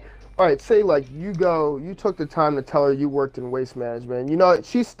 say like you took the time to tell her you worked in waste management.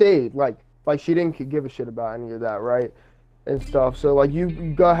 She stayed, like she didn't give a shit about any of that, right? And stuff. So like you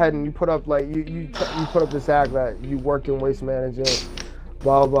go ahead and you put up like you put up this act that you worked in waste management,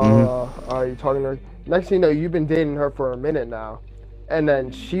 blah blah blah. You're talking to her. Next thing you know, you've been dating her for a minute now, and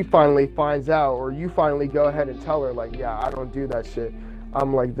then she finally finds out, or you finally go ahead and tell her like, yeah, I don't do that shit.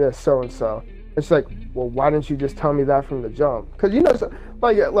 I'm like this, so and so. It's like, well, why didn't you just tell me that from the jump? Because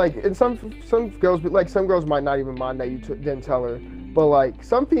like in some girls, like some girls might not even mind that you didn't tell her, but like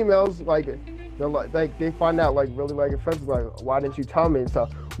some females, like they're like they find out like really like offensive, like why didn't you tell me and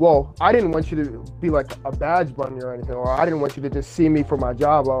stuff. Well, I didn't want you to be like a badge bunny or anything, or I didn't want you to just see me for my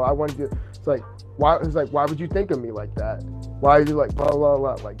job. Or I wanted you. It's like why would you think of me like that? Why are you like blah blah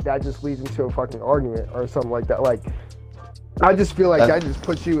blah? Like that just leads into a fucking argument or something like that. Like I just feel like that just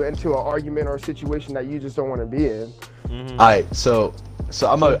puts you into an argument or a situation that you just don't want to be in. Mhm. Alright, so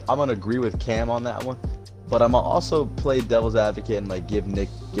I'm gonna agree with Cam on that one, but I'm gonna also play devil's advocate and like give Nick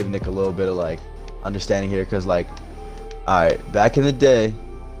a little bit of like understanding here, because like, alright, back in the day,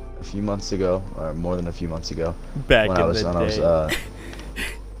 a few months ago, or more than a few months ago, Back when in I was the day.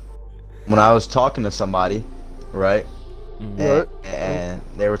 when I was talking to somebody, right? Mhm. And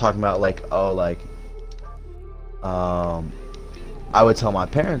they were talking about like, oh, like, I would tell my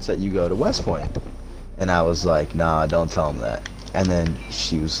parents that you go to West Point, and I was like, nah, don't tell them that. And then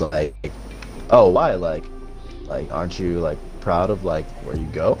she was like, oh, why? Like, aren't you like proud of like where you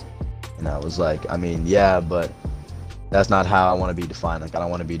go? And I was like, I mean, yeah, but that's not how I want to be defined. Like, I don't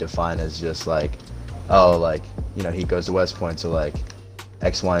want to be defined as just like, oh, like, he goes to West Point, so like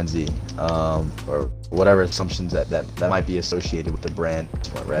X, Y, and Z, or whatever assumptions that might be associated with the brand,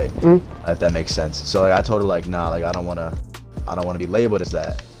 right? If that makes sense. So like, I told her like, nah, like I don't want to be labeled as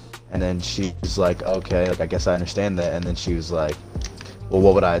that. And then she was like, okay, like I guess I understand that. And then she was like, well,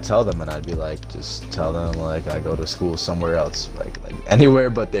 what would I tell them? And I'd be like, just tell them like I go to school somewhere else, like anywhere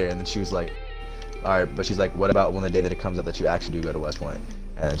but there. And then she was like, all right, but she's like, what about when the day that it comes out that you actually do go to West Point?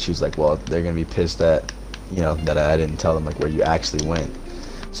 And she was like, well, they're gonna be pissed that that I didn't tell them like where you actually went.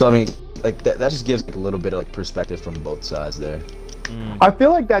 So I mean, like that just gives like a little bit of like perspective from both sides there. I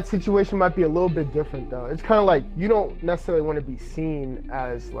feel like that situation might be a little bit different though. It's kind of like you don't necessarily want to be seen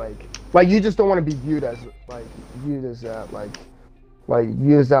as like you just don't want to be viewed as that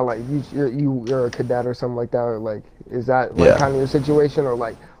you're a cadet or something like that, or like is that like kind of your situation, or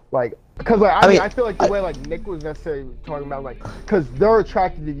like because like I mean I feel like the way like Nick was necessarily talking about like because they're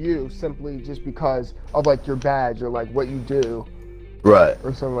attracted to you simply just because of like your badge or like what you do, Right.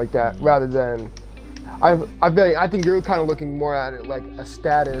 or something like that, rather than I think you're kind of looking more at it like a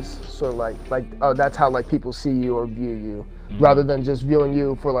status, so like oh, that's how like people see you or view you, rather than just viewing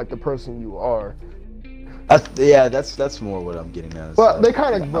you for like the person you are. That's more what I'm getting at. But they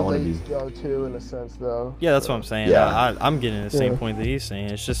kind of relate though too, in a sense though. Yeah, that's what I'm saying. Yeah. I'm getting the same point that he's saying.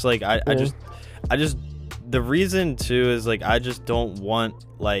 It's just like I just the reason too is like I just don't want,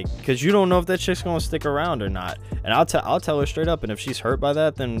 like, because you don't know if that chick's gonna stick around or not, and I'll tell her straight up, and if she's hurt by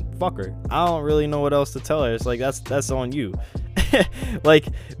that, then fuck her. I don't really know what else to tell her. It's like that's on you. Like,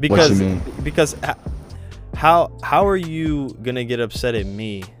 because how are you gonna get upset at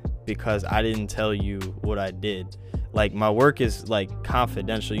me because I didn't tell you what I did? Like, my work is like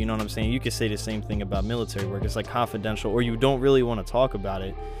confidential, you know what I'm saying? You could say the same thing about military work. It's like confidential, or you don't really want to talk about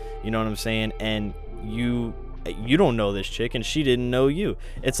it, you know what I'm saying? And you don't know this chick and she didn't know you.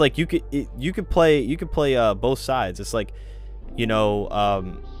 It's like you could play both sides. It's like, you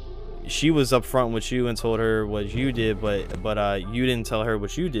know, she was upfront with you and told her what you did, but you didn't tell her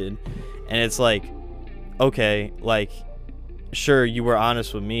what you did. And it's like, okay, like, sure, you were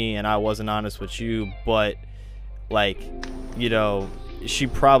honest with me and I wasn't honest with you, but like, you know, she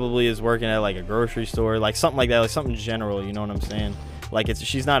probably is working at like a grocery store, like something like that, like something general, you know what I'm saying? Like,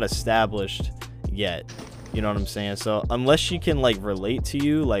 she's not established yet, you know what I'm saying? So unless she can like relate to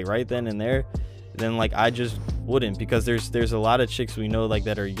you like right then and there, then like I just wouldn't, because there's a lot of chicks we know like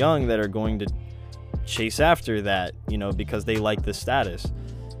that are young that are going to chase after that, you know, because they like the status.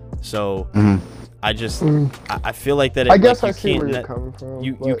 So I just I feel like that I guess I see where you're coming from.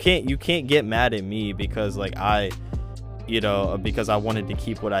 You can't get mad at me because like because I wanted to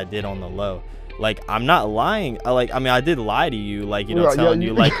keep what I did on the low. Like, I'm not lying. I mean, I did lie to you, like, you know, telling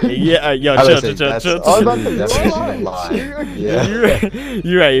you, like, yeah, yo, chill. Yeah.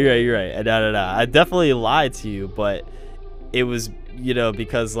 You're right. I definitely lied to you, but it was, you know,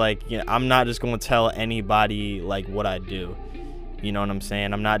 because, like, you know, I'm not just going to tell anybody, like, what I do. You know what I'm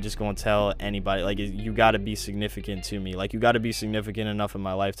saying? I'm not just going to tell anybody. Like, you got to be significant to me. Like, you got to be significant enough in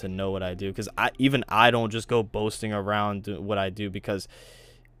my life to know what I do. Because I don't just go boasting around what I do, because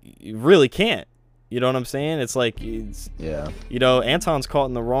you really can't. You know what I'm saying? It's like, yeah, you know, Anton's caught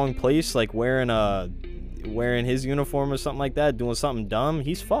in the wrong place, like wearing his uniform or something like that, doing something dumb.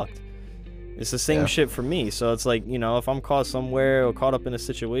 He's fucked. It's the same shit for me. So it's like, you know, if I'm caught somewhere or caught up in a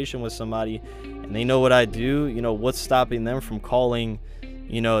situation with somebody and they know what I do, you know, what's stopping them from calling,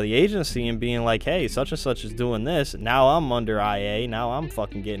 you know, the agency and being like, hey, such and such is doing this. Now I'm under IA. Now I'm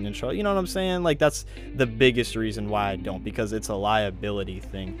fucking getting in trouble. You know what I'm saying? Like, that's the biggest reason why I don't, because it's a liability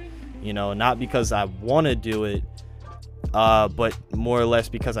thing, you know, not because I want to do it, but more or less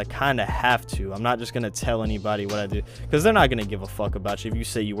because I kind of have to. I'm not just going to tell anybody what I do, because they're not going to give a fuck about you. If you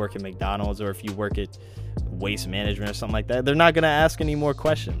say you work at McDonald's or if you work at Waste Management or something like that, they're not going to ask any more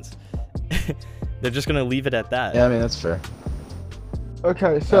questions. They're just going to leave it at that. Yeah, I mean, that's fair.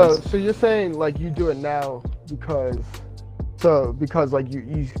 Okay, so you're saying like you do it now because like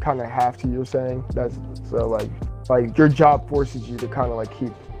you kind of have to. You're saying that's so like your job forces you to kind of like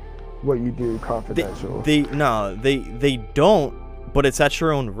keep what you do confidential. They don't, but it's at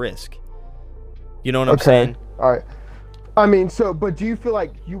your own risk. You know what I'm saying? All right. I mean, so but do you feel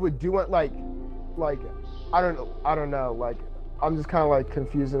like you would do it like I don't know, like I'm just kind of like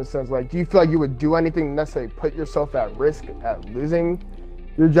confused in a sense. Like, do you feel like you would do anything necessarily put yourself at risk at losing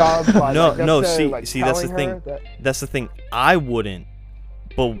your job? No. See, that's the thing. That's the thing. I wouldn't.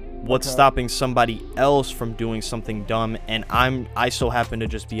 But what's stopping somebody else from doing something dumb, and I so happen to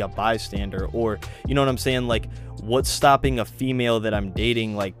just be a bystander, or you know what I'm saying? Like, what's stopping a female that I'm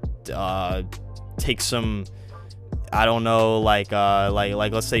dating, like, take some, I don't know, like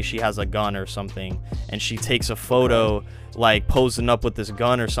let's say she has a gun or something, and she takes a photo, like posing up with this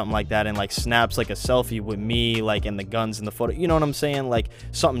gun or something like that, and like snaps like a selfie with me, like, and the guns in the photo, you know what I'm saying? Like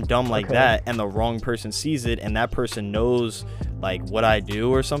something dumb like that, and the wrong person sees it, and that person knows like what I do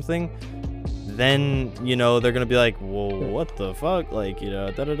or something, then, you know, they're gonna be like, well, what the fuck, like, you know,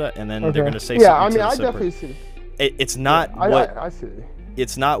 and then they're gonna say something. Yeah, I mean, I definitely see. It's not what I see.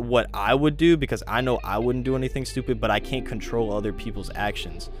 It's not what I would do, because I know I wouldn't do anything stupid, but I can't control other people's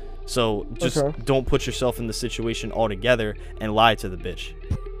actions. So just don't put yourself in the situation altogether and lie to the bitch.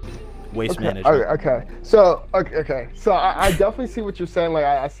 Waste management. Okay. So I definitely see what you're saying. Like,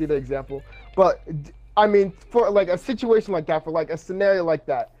 I see the example, but I mean, for like a situation like that, for like a scenario like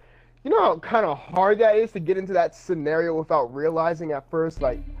that, you know how kind of hard that is to get into that scenario without realizing at first,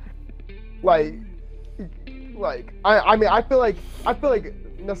 I mean, I feel like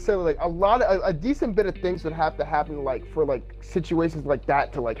necessarily like a decent bit of things would have to happen, like for like situations like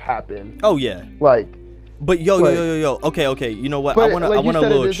that to like happen. Oh yeah. Like, but yo. Okay. You know what? I want a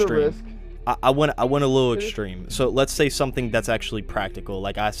little extreme. I went a little extreme. So let's say something that's actually practical,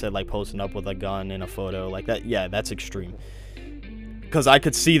 like I said, like posting up with a gun in a photo, like that. Yeah, that's extreme. Because I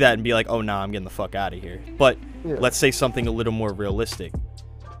could see that and be like, oh, nah, I'm getting the fuck out of here. But let's say something a little more realistic.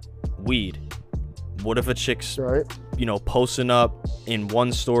 Weed. What if a chick's, you know, posting up in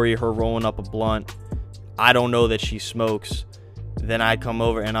one story, her rolling up a blunt. I don't know that she smokes. Then I come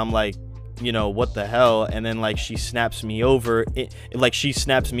over and I'm like, you know, what the hell? And then like she snaps me over. Like she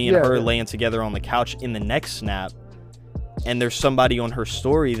snaps me and her laying together on the couch in the next snap. And there's somebody on her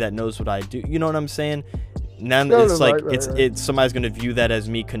story that knows what I do. You know what I'm saying? Now it's like it's somebody's gonna view that as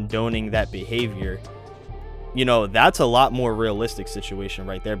me condoning that behavior. You know, that's a lot more realistic situation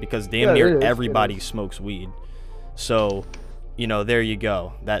right there, because damn near everybody smokes weed. So, you know, there you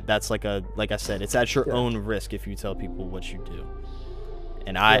go. That's like I said, it's at your own risk if you tell people what you do.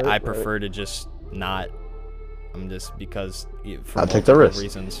 And I prefer to just not. I'm just because for multiple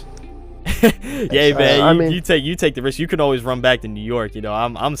reasons. Yeah, man. I mean, you take the risk. You can always run back to New York. You know,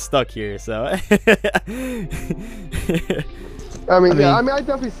 I'm stuck here, so. I mean, I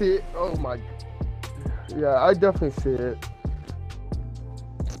definitely see it. Oh my. Yeah, I definitely see it.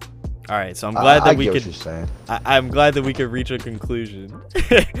 All right, so I'm glad that we could. I'm glad that we could reach a conclusion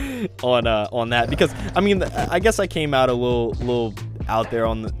on that, because I mean, I guess I came out a little out there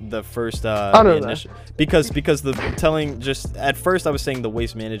on the first initial, because the telling, just at first I was saying the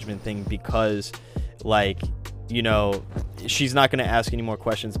waste management thing because, like, you know, she's not gonna ask any more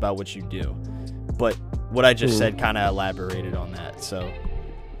questions about what you do, but what I just said kind of elaborated on that. So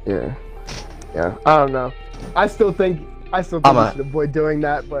yeah, I don't know. I still think we should avoid doing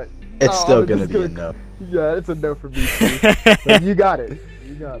that, but it's still gonna be a no. Yeah, it's a no for me too. But you got it.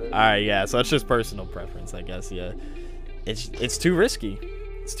 All right, yeah. So it's just personal preference, I guess. Yeah, it's too risky.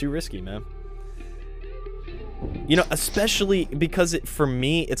 It's too risky, man. You know, especially because for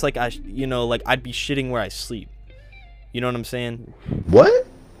me, it's like I'd be shitting where I sleep. You know what I'm saying? What?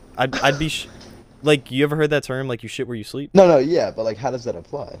 I'd be like, you ever heard that term? Like, you shit where you sleep? No, yeah, but like, how does that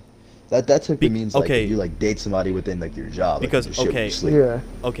apply? That typically means like you like date somebody within like your job. Because like,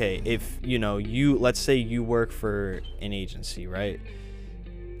 okay, if you know, let's say you work for an agency, right?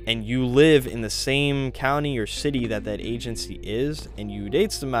 And you live in the same county or city that agency is, and you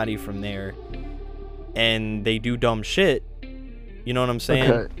date somebody from there, and they do dumb shit. You know what I'm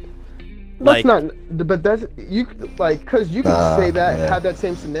saying? Okay. That's not, but that's you like, cause you can say that, have that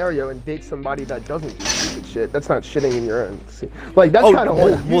same scenario, and date somebody that doesn't do stupid shit. That's not shitting in your own. Like that's kind of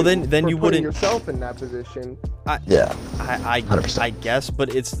well, then you wouldn't yourself in that position. I guess,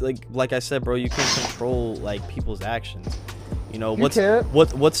 but it's like I said, bro, you can't control like people's actions. You know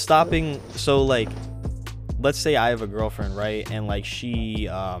what's stopping? So like, let's say I have a girlfriend, right, and like she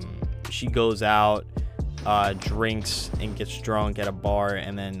goes out, drinks and gets drunk at a bar,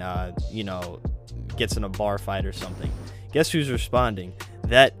 and then you know, gets in a bar fight or something. Guess who's responding?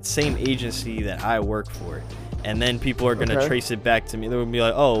 That same agency that I work for. And then people are gonna trace it back to me. They're gonna be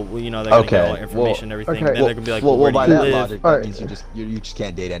like, oh, well, you know, they're gonna get all information and everything. Then they're gonna be like, well, by that logic, that means you just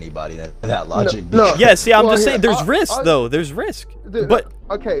can't date anybody. That logic. No. Yeah, see, I'm just saying, there's risk though. There's risk. But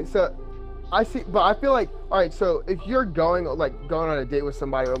okay, so I see, but I feel like, all right, so if you're going on a date with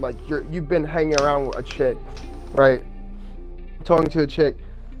somebody, or like you've been hanging around with a chick, right? Talking to a chick,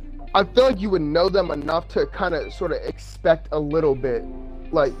 I feel like you would know them enough to kind of sort of expect a little bit.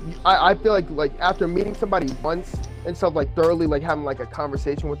 Like I feel like after meeting somebody once and stuff, like thoroughly, like having like a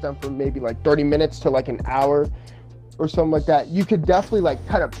conversation with them for maybe like 30 minutes to like an hour or something like that, you could definitely like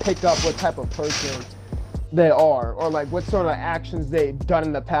kind of pick up what type of person they are, or like what sort of actions they've done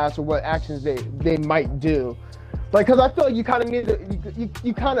in the past, or what actions they might do. Like, because I feel like you kind of need to,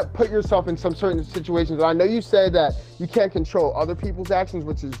 you kind of put yourself in some certain situations. I know you say that you can't control other people's actions,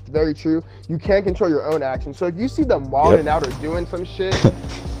 which is very true. You can't control your own actions. So if you see them wilding out or doing some shit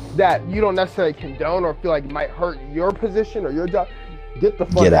that you don't necessarily condone or feel like might hurt your position or your job, get the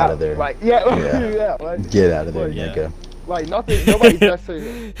fuck out of there. Like, like, get out of there, nigga. Like nobody's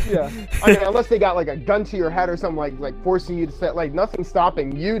necessarily, I mean, unless they got like a gun to your head or something, like forcing you to say, like, nothing's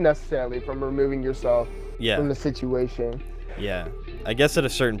stopping you necessarily from removing yourself from the situation. Yeah, I guess at a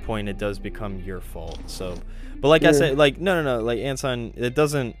certain point it does become your fault. So, but like I said, like no, like Anton, it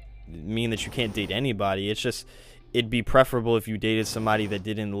doesn't mean that you can't date anybody. It's just it'd be preferable if you dated somebody that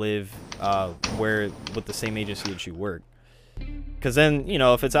didn't live with the same agency that you work. Because then, you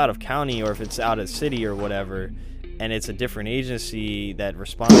know, if it's out of county or if it's out of city or whatever, and it's a different agency that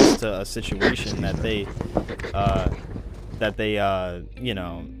responds to a situation that they you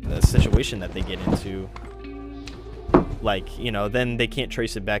know, the situation that they get into, like, you know, then they can't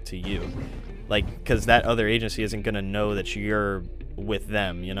trace it back to you, like, because that other agency isn't gonna know that you're with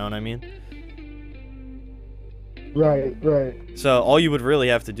them, you know what I mean? Right, right. So all you would really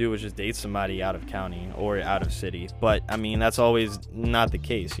have to do is just date somebody out of county or out of city. But I mean, that's always not the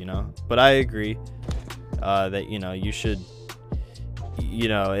case, you know. But I agree that, you know, you should, you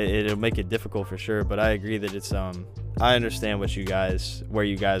know, it'll make it difficult for sure. But I agree that it's I understand where you guys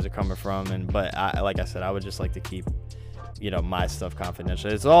are coming from, and but like I said, I would just like to keep, you know, my stuff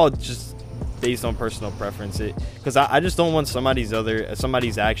confidential. It's all just based on personal preference, because I just don't want somebody's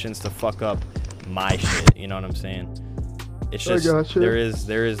actions to fuck up my shit. You know what I'm saying? It's just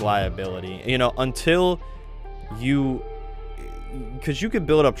there is liability, you know, until you, because you could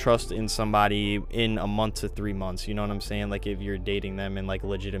build up trust in somebody in a month to 3 months. You know what I'm saying? Like if you're dating them and like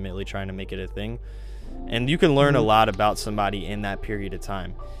legitimately trying to make it a thing, and you can learn a lot about somebody in that period of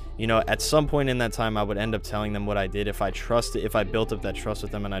time. You know, at some point in that time, I would end up telling them what I did if I built up that trust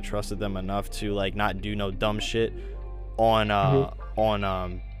with them and I trusted them enough to like not do no dumb shit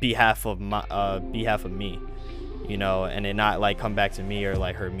on behalf of me, you know, and it not like come back to me or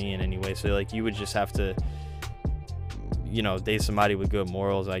like hurt me in any way. So like you would just have to, you know, date somebody with good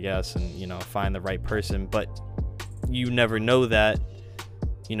morals, I guess, and, you know, find the right person. But you never know that,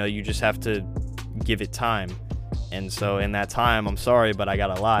 you know, you just have to give it time. And so in that time, I'm sorry, but I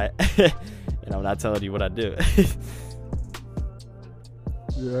gotta lie. And I'm not telling you what I do.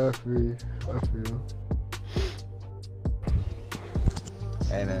 Yeah, I feel.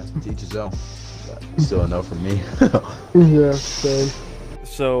 Hey man, teach his own. But still a no from me. Yeah, same.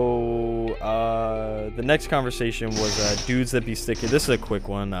 So the next conversation was dudes that be sticking. This is a quick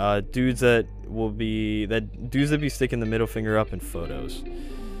one. Dudes that be sticking the middle finger up in photos.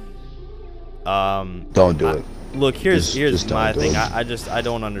 Don't do it. Look, here's my thing. it. I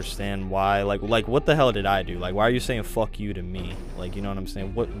don't understand why. Like what the hell did I do? Like, why are you saying fuck you to me? Like, you know what I'm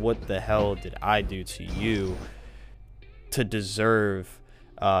saying? What the hell did I do to you to deserve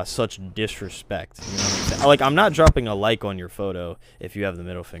such disrespect? You know what I'm saying? Like, I'm not dropping a like on your photo if you have the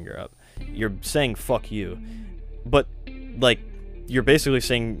middle finger up. You're saying fuck you, but like you're basically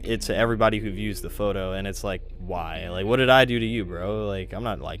saying it to everybody who views the photo, and it's like, why? Like, what did I do to you, bro? Like, I'm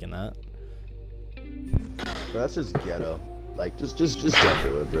not liking that. Bro, that's just ghetto. Like, just get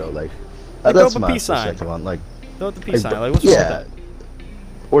to it, bro. Like, Like, that's throw up a my peace sign. perspective on, like, Throw out the peace sign. bro- Like, what's wrong with that?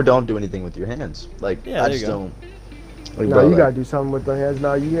 Or don't do anything with your hands. Like, Yeah, I there you just go. don't. Like, No, bro, you like, gotta do something with the hands.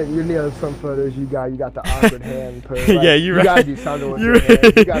 No, you know some photos you got the awkward hand pose. Like, Yeah, you're you right. gotta do something with You're your hands. You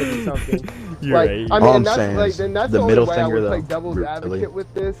right. gotta do something. You're Like, right. I All mean, I'm and that's saying like, is then that's the the only middle way I finger, would play though, devil's really. advocate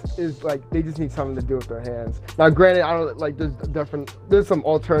with this is like they just need something to do with their hands. Now, granted, I don't like there's some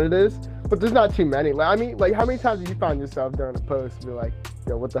alternatives, but there's not too many. Like, I mean, like how many times have you found yourself during a post and be like,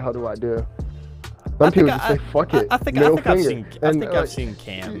 yo, what the hell do I do? Some people just say, fuck it. I think middle I've finger. seen. I And, think like, I've seen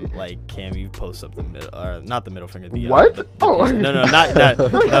Cam. You post up the middle, or not the middle finger. The, What? The Oh. piece. No, not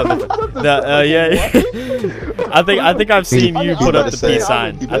yeah. I think I've seen you put up the peace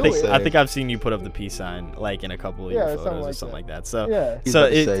sign. I think I've seen you put up the peace sign like in a couple of your Yeah, photos or something something like like that. So Yeah. he's so about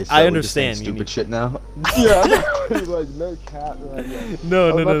to say, I we're just saying understand. You stupid need, shit now. Yeah, like no cap. Like, yeah. no,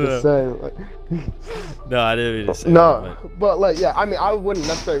 I was no, about no, to no. say, like, No, I didn't mean to say no, that, but like, yeah, I mean, I wouldn't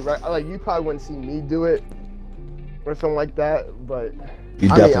necessarily, like, you probably wouldn't see me do it or something like that, but You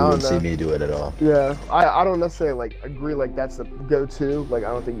I definitely mean, I wouldn't don't see know. me do it at all. yeah, I don't necessarily like agree like that's the go-to. Like, I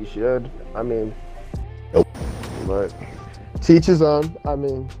don't think you should. I mean, Nope. but teach his own. I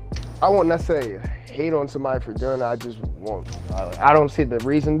mean, I won't necessarily hate on somebody for doing it. I just won't. I don't see the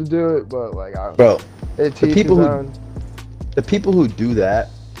reason to do it, but like, Bro, it teach people his who- own. the people who do that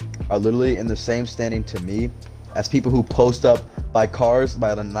are literally in the same standing to me as people who post up by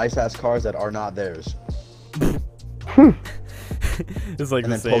the nice ass cars that are not theirs, It's like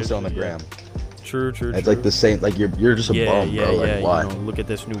and the then same post it on the shit, yeah. gram. True. It's like the same. Like you're just a bum, yeah, bro. Like yeah. why? You know, look at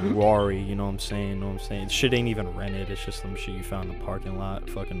this new Rari. You know what I'm saying? Shit ain't even rented. It's just some shit you found in the parking lot.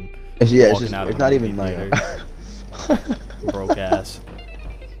 Fucking It's walking just out of it's a not movie even like theater. Broke ass.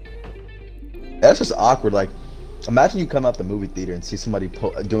 that's just awkward. Like imagine you come out the movie theater and see somebody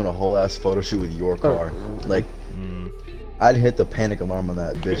doing a whole ass photo shoot with your car. Like I'd hit the panic alarm on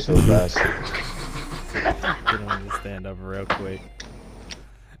that bitch so fast. Get on the stand up real quick.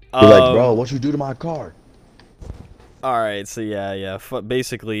 You're like, bro, what you do to my car? All right, so yeah.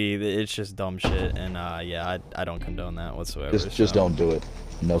 Basically, it's just dumb shit, and yeah, I don't condone that whatsoever. Just don't do it.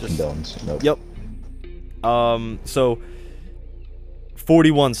 No Just- condones. Nope. Yep. So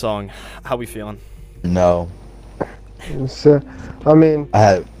 41 song. How we feeling? No. So, I mean, I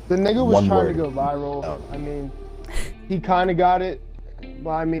had the nigga was one trying word. to go viral. Oh. I mean, he kind of got it,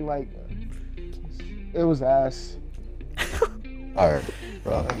 but I mean, like, it was ass. Alright,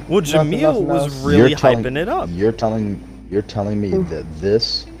 bro. Well, Nothing Jamil was else. really hyping it up. You're telling me that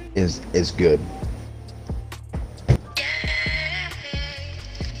this is good.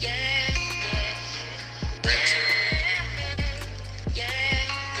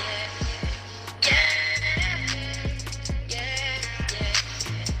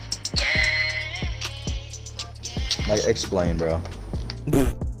 Like, explain, bro.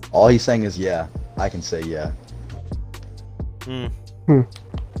 All he's saying is yeah. I can say yeah.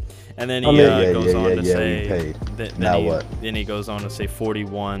 And then I he mean, goes on to we say, paid. Now what? Then he goes on to say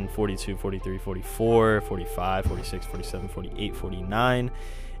 41, 42, 43, 44, 45, 46, 47, 48, 49.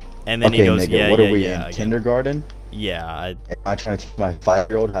 And then Okay, he goes, nigga, yeah, what yeah, are we yeah. in again. kindergarten? Yeah, Am I trying to teach my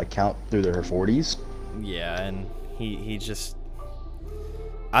 5-year-old how to count through her 40s? yeah, and he just,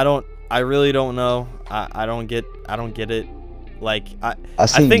 I really don't know. I don't get it. Like I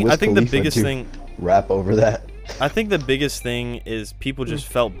seen think Wiz the Khalifa biggest do thing. Rap over that. I think the biggest thing is people just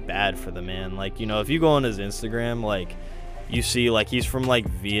felt bad for the man. Like, you know, if you go on his Instagram, like, you see, like, he's from, like,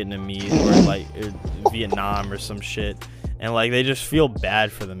 Vietnamese or, like, Vietnam or some shit. And, like, they just feel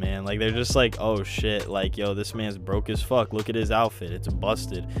bad for the man. Like, they're just like, oh, shit. Like, yo, this man's broke as fuck. Look at his outfit. It's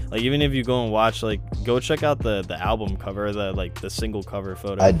busted. Like, even if you go and watch, like, go check out the album cover, the single cover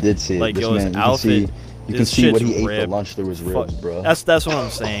photo. I did see it. Like, This yo, his man, outfit. You can his see what shit's he ate for ripped. lunch through his ribs, bro. That's what I'm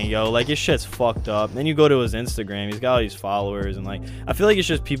saying, yo. Like, his shit's fucked up. Then you go to his Instagram, he's got all these followers, and like, I feel like it's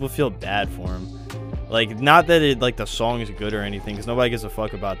just people feel bad for him. Like, not that it like the song is good or anything, because nobody gives a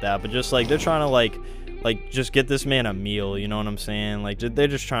fuck about that. But just like they're trying to like just get this man a meal. You know what I'm saying? Like, they're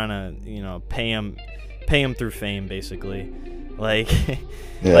just trying to, you know, pay him through fame, basically. Like,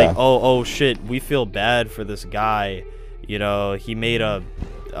 Yeah. like oh shit, we feel bad for this guy. You know, he made a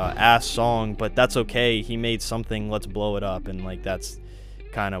ass song, but that's okay. He made something. Let's blow it up, and like that's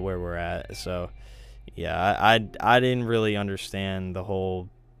kind of where we're at. So, yeah, I didn't really understand the whole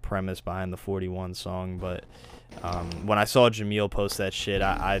premise behind the 41 song, but when I saw Jamil post that shit,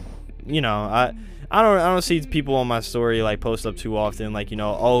 I don't see people on my story like post up too often, like, you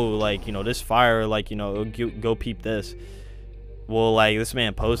know, oh, like, you know, this fire, like, you know, go peep this. Well, like, this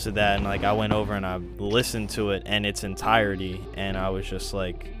man posted that, and like I went over and I listened to it in its entirety, and I was just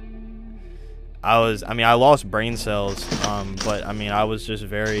like, I lost brain cells, but I mean, I was just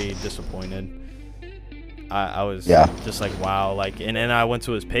very disappointed. I was just like, wow, like, and then I went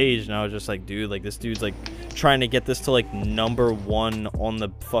to his page and I was just like, dude, like, this dude's like trying to get this to like #1 on the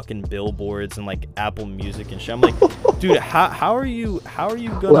fucking billboards and like Apple Music and shit. I'm like, dude, how are you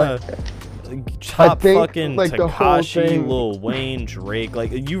gonna top fucking like, the whole Tekashi, thing- Lil Wayne, Drake?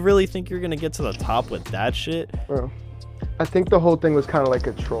 Like, you really think you're gonna get to the top with that shit? Bro, I think the whole thing was kind of like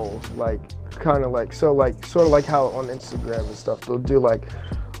a troll, like kind of like sort of like how on Instagram and stuff they'll do like,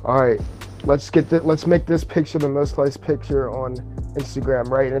 all right, let's make this picture the most liked picture on Instagram,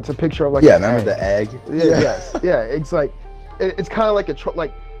 right? And it's a picture of like Yeah, an remember egg. the egg? Yeah, yes, yeah. It's like it's kind of like a troll.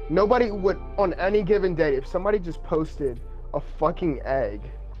 Like, nobody would on any given day, if somebody just posted a fucking egg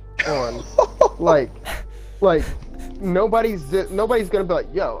on like nobody's gonna be like,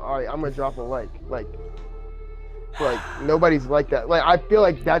 yo, all right, I'm gonna drop a like nobody's like that. Like, I feel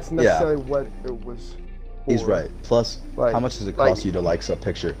like that's necessarily what it was for. He's right. Plus, Like- how much does it like- cost you to like a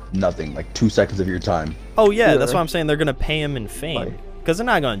picture? Nothing. Like 2 seconds of your time. Oh yeah, that's Yeah. what I'm saying. They're gonna pay him in fame Like- because they're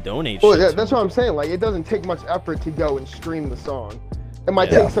not gonna donate Well, shit yeah, to that's him. what I'm saying. Like, it doesn't take much effort to go and stream the song. It might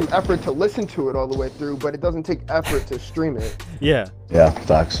Yeah. take some effort to listen to it all the way through, but it doesn't take effort to stream it. Yeah, Yeah,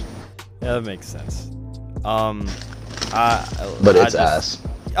 facts. that makes sense. But it's ass.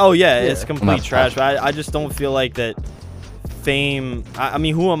 Oh yeah, it's Yeah. complete Not trash. But I just don't feel like that fame. I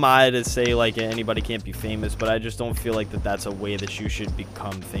mean, who am I to say like anybody can't be famous? But I just don't feel like that's a way that you should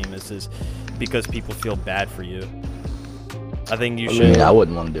become famous, is because people feel bad for you. I think you I should. mean, I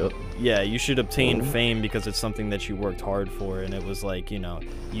wouldn't want to do it. Yeah, you should obtain fame because it's something that you worked hard for, and it was like, you know,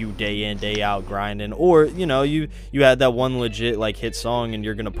 you day in day out grinding, or, you know, you had that one legit like hit song and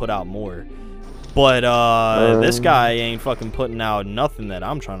you're gonna put out more. But this guy ain't fucking putting out nothing that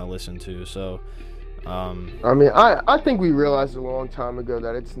I'm trying to listen to. So I mean, I think we realized a long time ago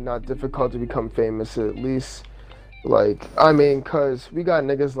that it's not difficult to become famous, at least. Like, I mean, cause we got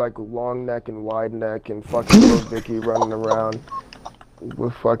niggas like Long Neck and Wide Neck and fucking Lil Vicky running around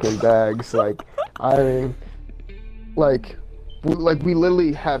with fucking bags. Like, I mean, like we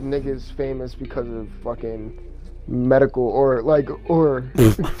literally have niggas famous because of fucking medical or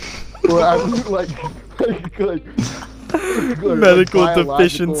I mean, like Medical biological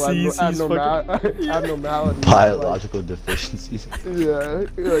deficiencies, he's abnormalities. Biological deficiencies. Yeah,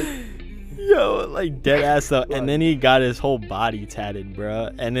 like, yo, like dead ass though. And then he got his whole body tatted, bro,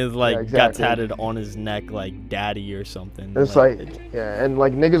 and it like Yeah, got exactly. tatted on his neck like daddy or something. it's like, yeah, and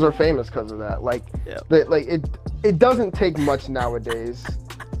like niggas are famous because of that. Like, Yeah. like it doesn't take much nowadays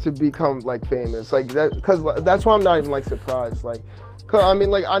to become like famous. Like that, because that's why I'm not even like surprised. Like, cause I mean,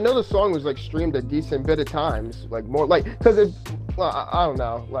 like I know the song was like streamed a decent bit of times, like more like because it. Well, I don't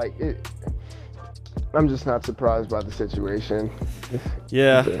know, like it. I'm just not surprised by the situation.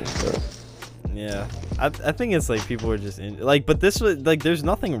 yeah. Yeah, I think it's like people are just like, but this was like, there's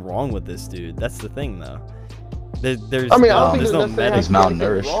nothing wrong with this dude. That's the thing, though. There's I mean, I don't there's think no there's He's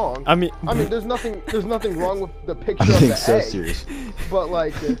necessarily malnourished. wrong. I mean, there's nothing wrong with the picture I'm of being the so egg. serious. But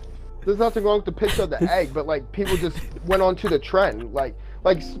like, there's nothing wrong with the picture of the egg. But like, people just went on to the trend. Like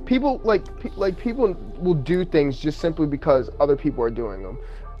people people will do things just simply because other people are doing them.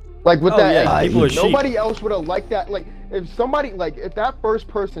 Like with that yeah, egg, people are sheep. nobody else would have liked that. Like if somebody if that first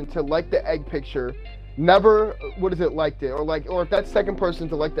person to like the egg picture never liked it, or if that second person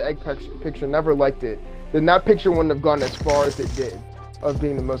to like the egg picture never liked it, then that picture wouldn't have gone as far as it did of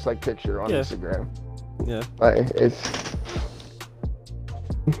being the most liked picture on Instagram. Yeah. Like it's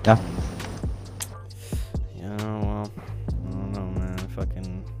Yeah. Yeah, well, I don't know, man.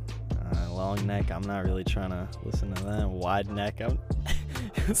 Fucking long neck. I'm not really trying to listen to that. Wide neck.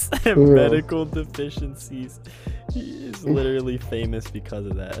 Medical deficiencies. He is literally famous because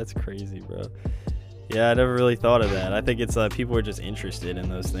of that. That's crazy, bro. Yeah, I never really thought of that. I think it's people are just interested in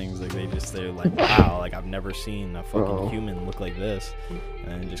those things. Like they're like, wow, like I've never seen a fucking human look like this,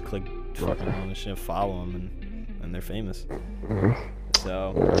 and just click fucking on the shit, follow them, and they're famous.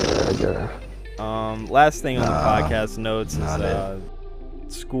 So, last thing on the podcast notes is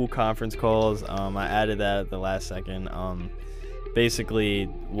school conference calls. I added that at the last second. Basically,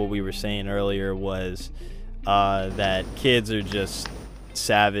 what we were saying earlier was that kids are just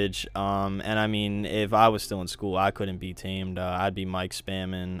savage. And I mean, if I was still in school, I couldn't be tamed. I'd be mic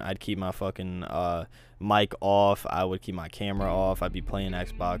spamming. I'd keep my fucking mic off. I would keep my camera off. I'd be playing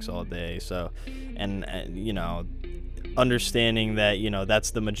Xbox all day. So, and you know, understanding that, you know,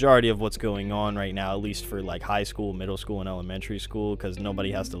 that's the majority of what's going on right now, at least for like high school, middle school, and elementary school, because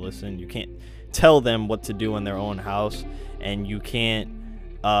nobody has to listen. You can't tell them what to do in their own house, and you can't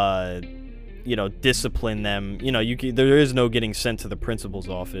you know, discipline them. You know, there is no getting sent to the principal's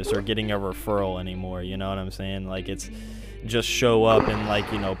office or getting a referral anymore. You know what I'm saying? Like, it's just show up and,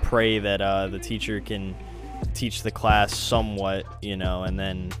 like, you know, pray that the teacher can teach the class somewhat, you know, and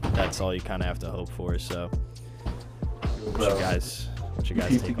then that's all you kind of have to hope for. So what you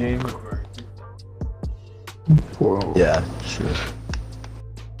guys take game? whoa. Yeah, sure.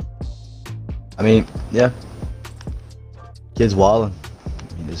 I mean, yeah. Kids wildin'.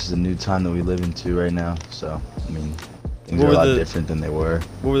 I mean, this is a new time that we live into right now, so I mean, things are a lot different than they were.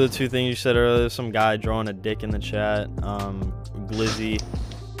 What were the two things you said earlier? Some guy drawing a dick in the chat. Glizzy.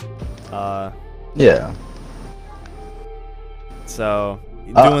 Yeah. So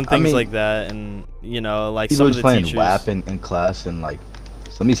doing things I mean, like that, and you know, like people some are of just the playing teachers. WAP in class, and like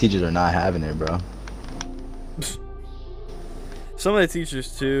some of these teachers are not having it, bro. Some of the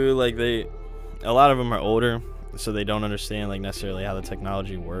teachers too, like a lot of them are older, so they don't understand like necessarily how the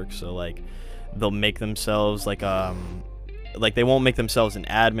technology works. So like they'll make themselves like they won't make themselves an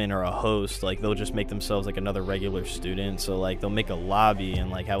admin or a host. Like they'll just make themselves like another regular student. So like they'll make a lobby and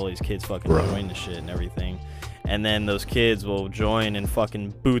like have all these kids fucking join the shit and everything. And then those kids will join and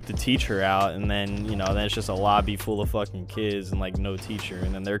fucking boot the teacher out, and then, you know, then it's just a lobby full of fucking kids and like no teacher,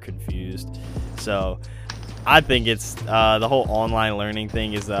 and then they're confused. So I think it's the whole online learning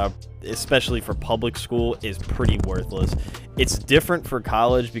thing is especially for public school is pretty worthless. It's different for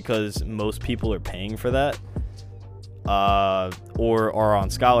college because most people are paying for that, or are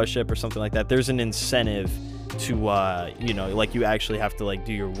on scholarship or something like that. There's an incentive to you know, like you actually have to like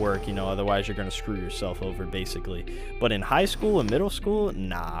do your work, you know, otherwise you're gonna screw yourself over basically. But in high school and middle school,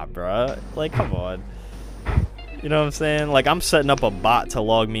 nah, bruh, like come on. You know what I'm saying? Like, I'm setting up a bot to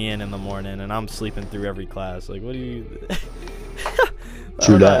log me in the morning, and I'm sleeping through every class. Like, what do you...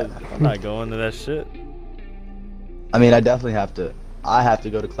 True that. I'm not going to that shit. I mean, I definitely have to. I have to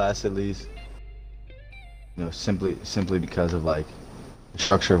go to class at least. You know, simply because of like the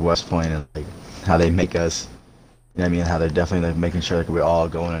structure of West Point and like how they make us. You know what I mean? How they're definitely like making sure like we're all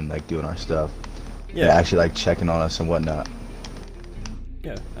going and like doing our stuff. Yeah. They're actually like checking on us and whatnot.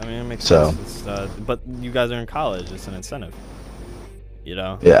 Yeah, I mean, it makes sense. It's, but you guys are in college. It's an incentive. You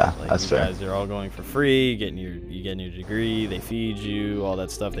know? Yeah, like, that's fair. You guys are all going for free, getting your degree. They feed you, all that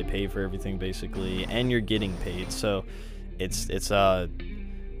stuff. They pay for everything basically, and you're getting paid. So, it's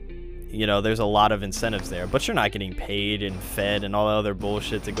you know, there's a lot of incentives there. But you're not getting paid and fed and all that other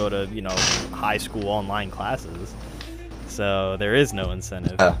bullshit to go to, you know, high school online classes. So there is no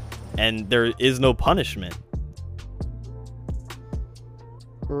incentive, and there is no punishment.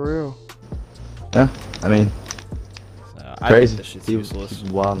 For real. Yeah, I mean, I crazy. think this shit's useless.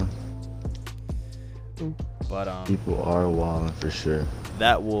 People wildin'. But People are wildin' for sure.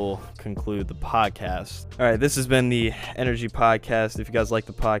 that will conclude the podcast. All right, this has been the Energy Podcast. If you guys like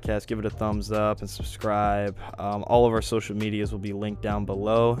the podcast, give it a thumbs up and subscribe. All of our social medias will be linked down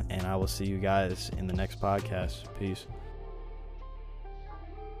below, and I will see you guys in the next podcast. Peace.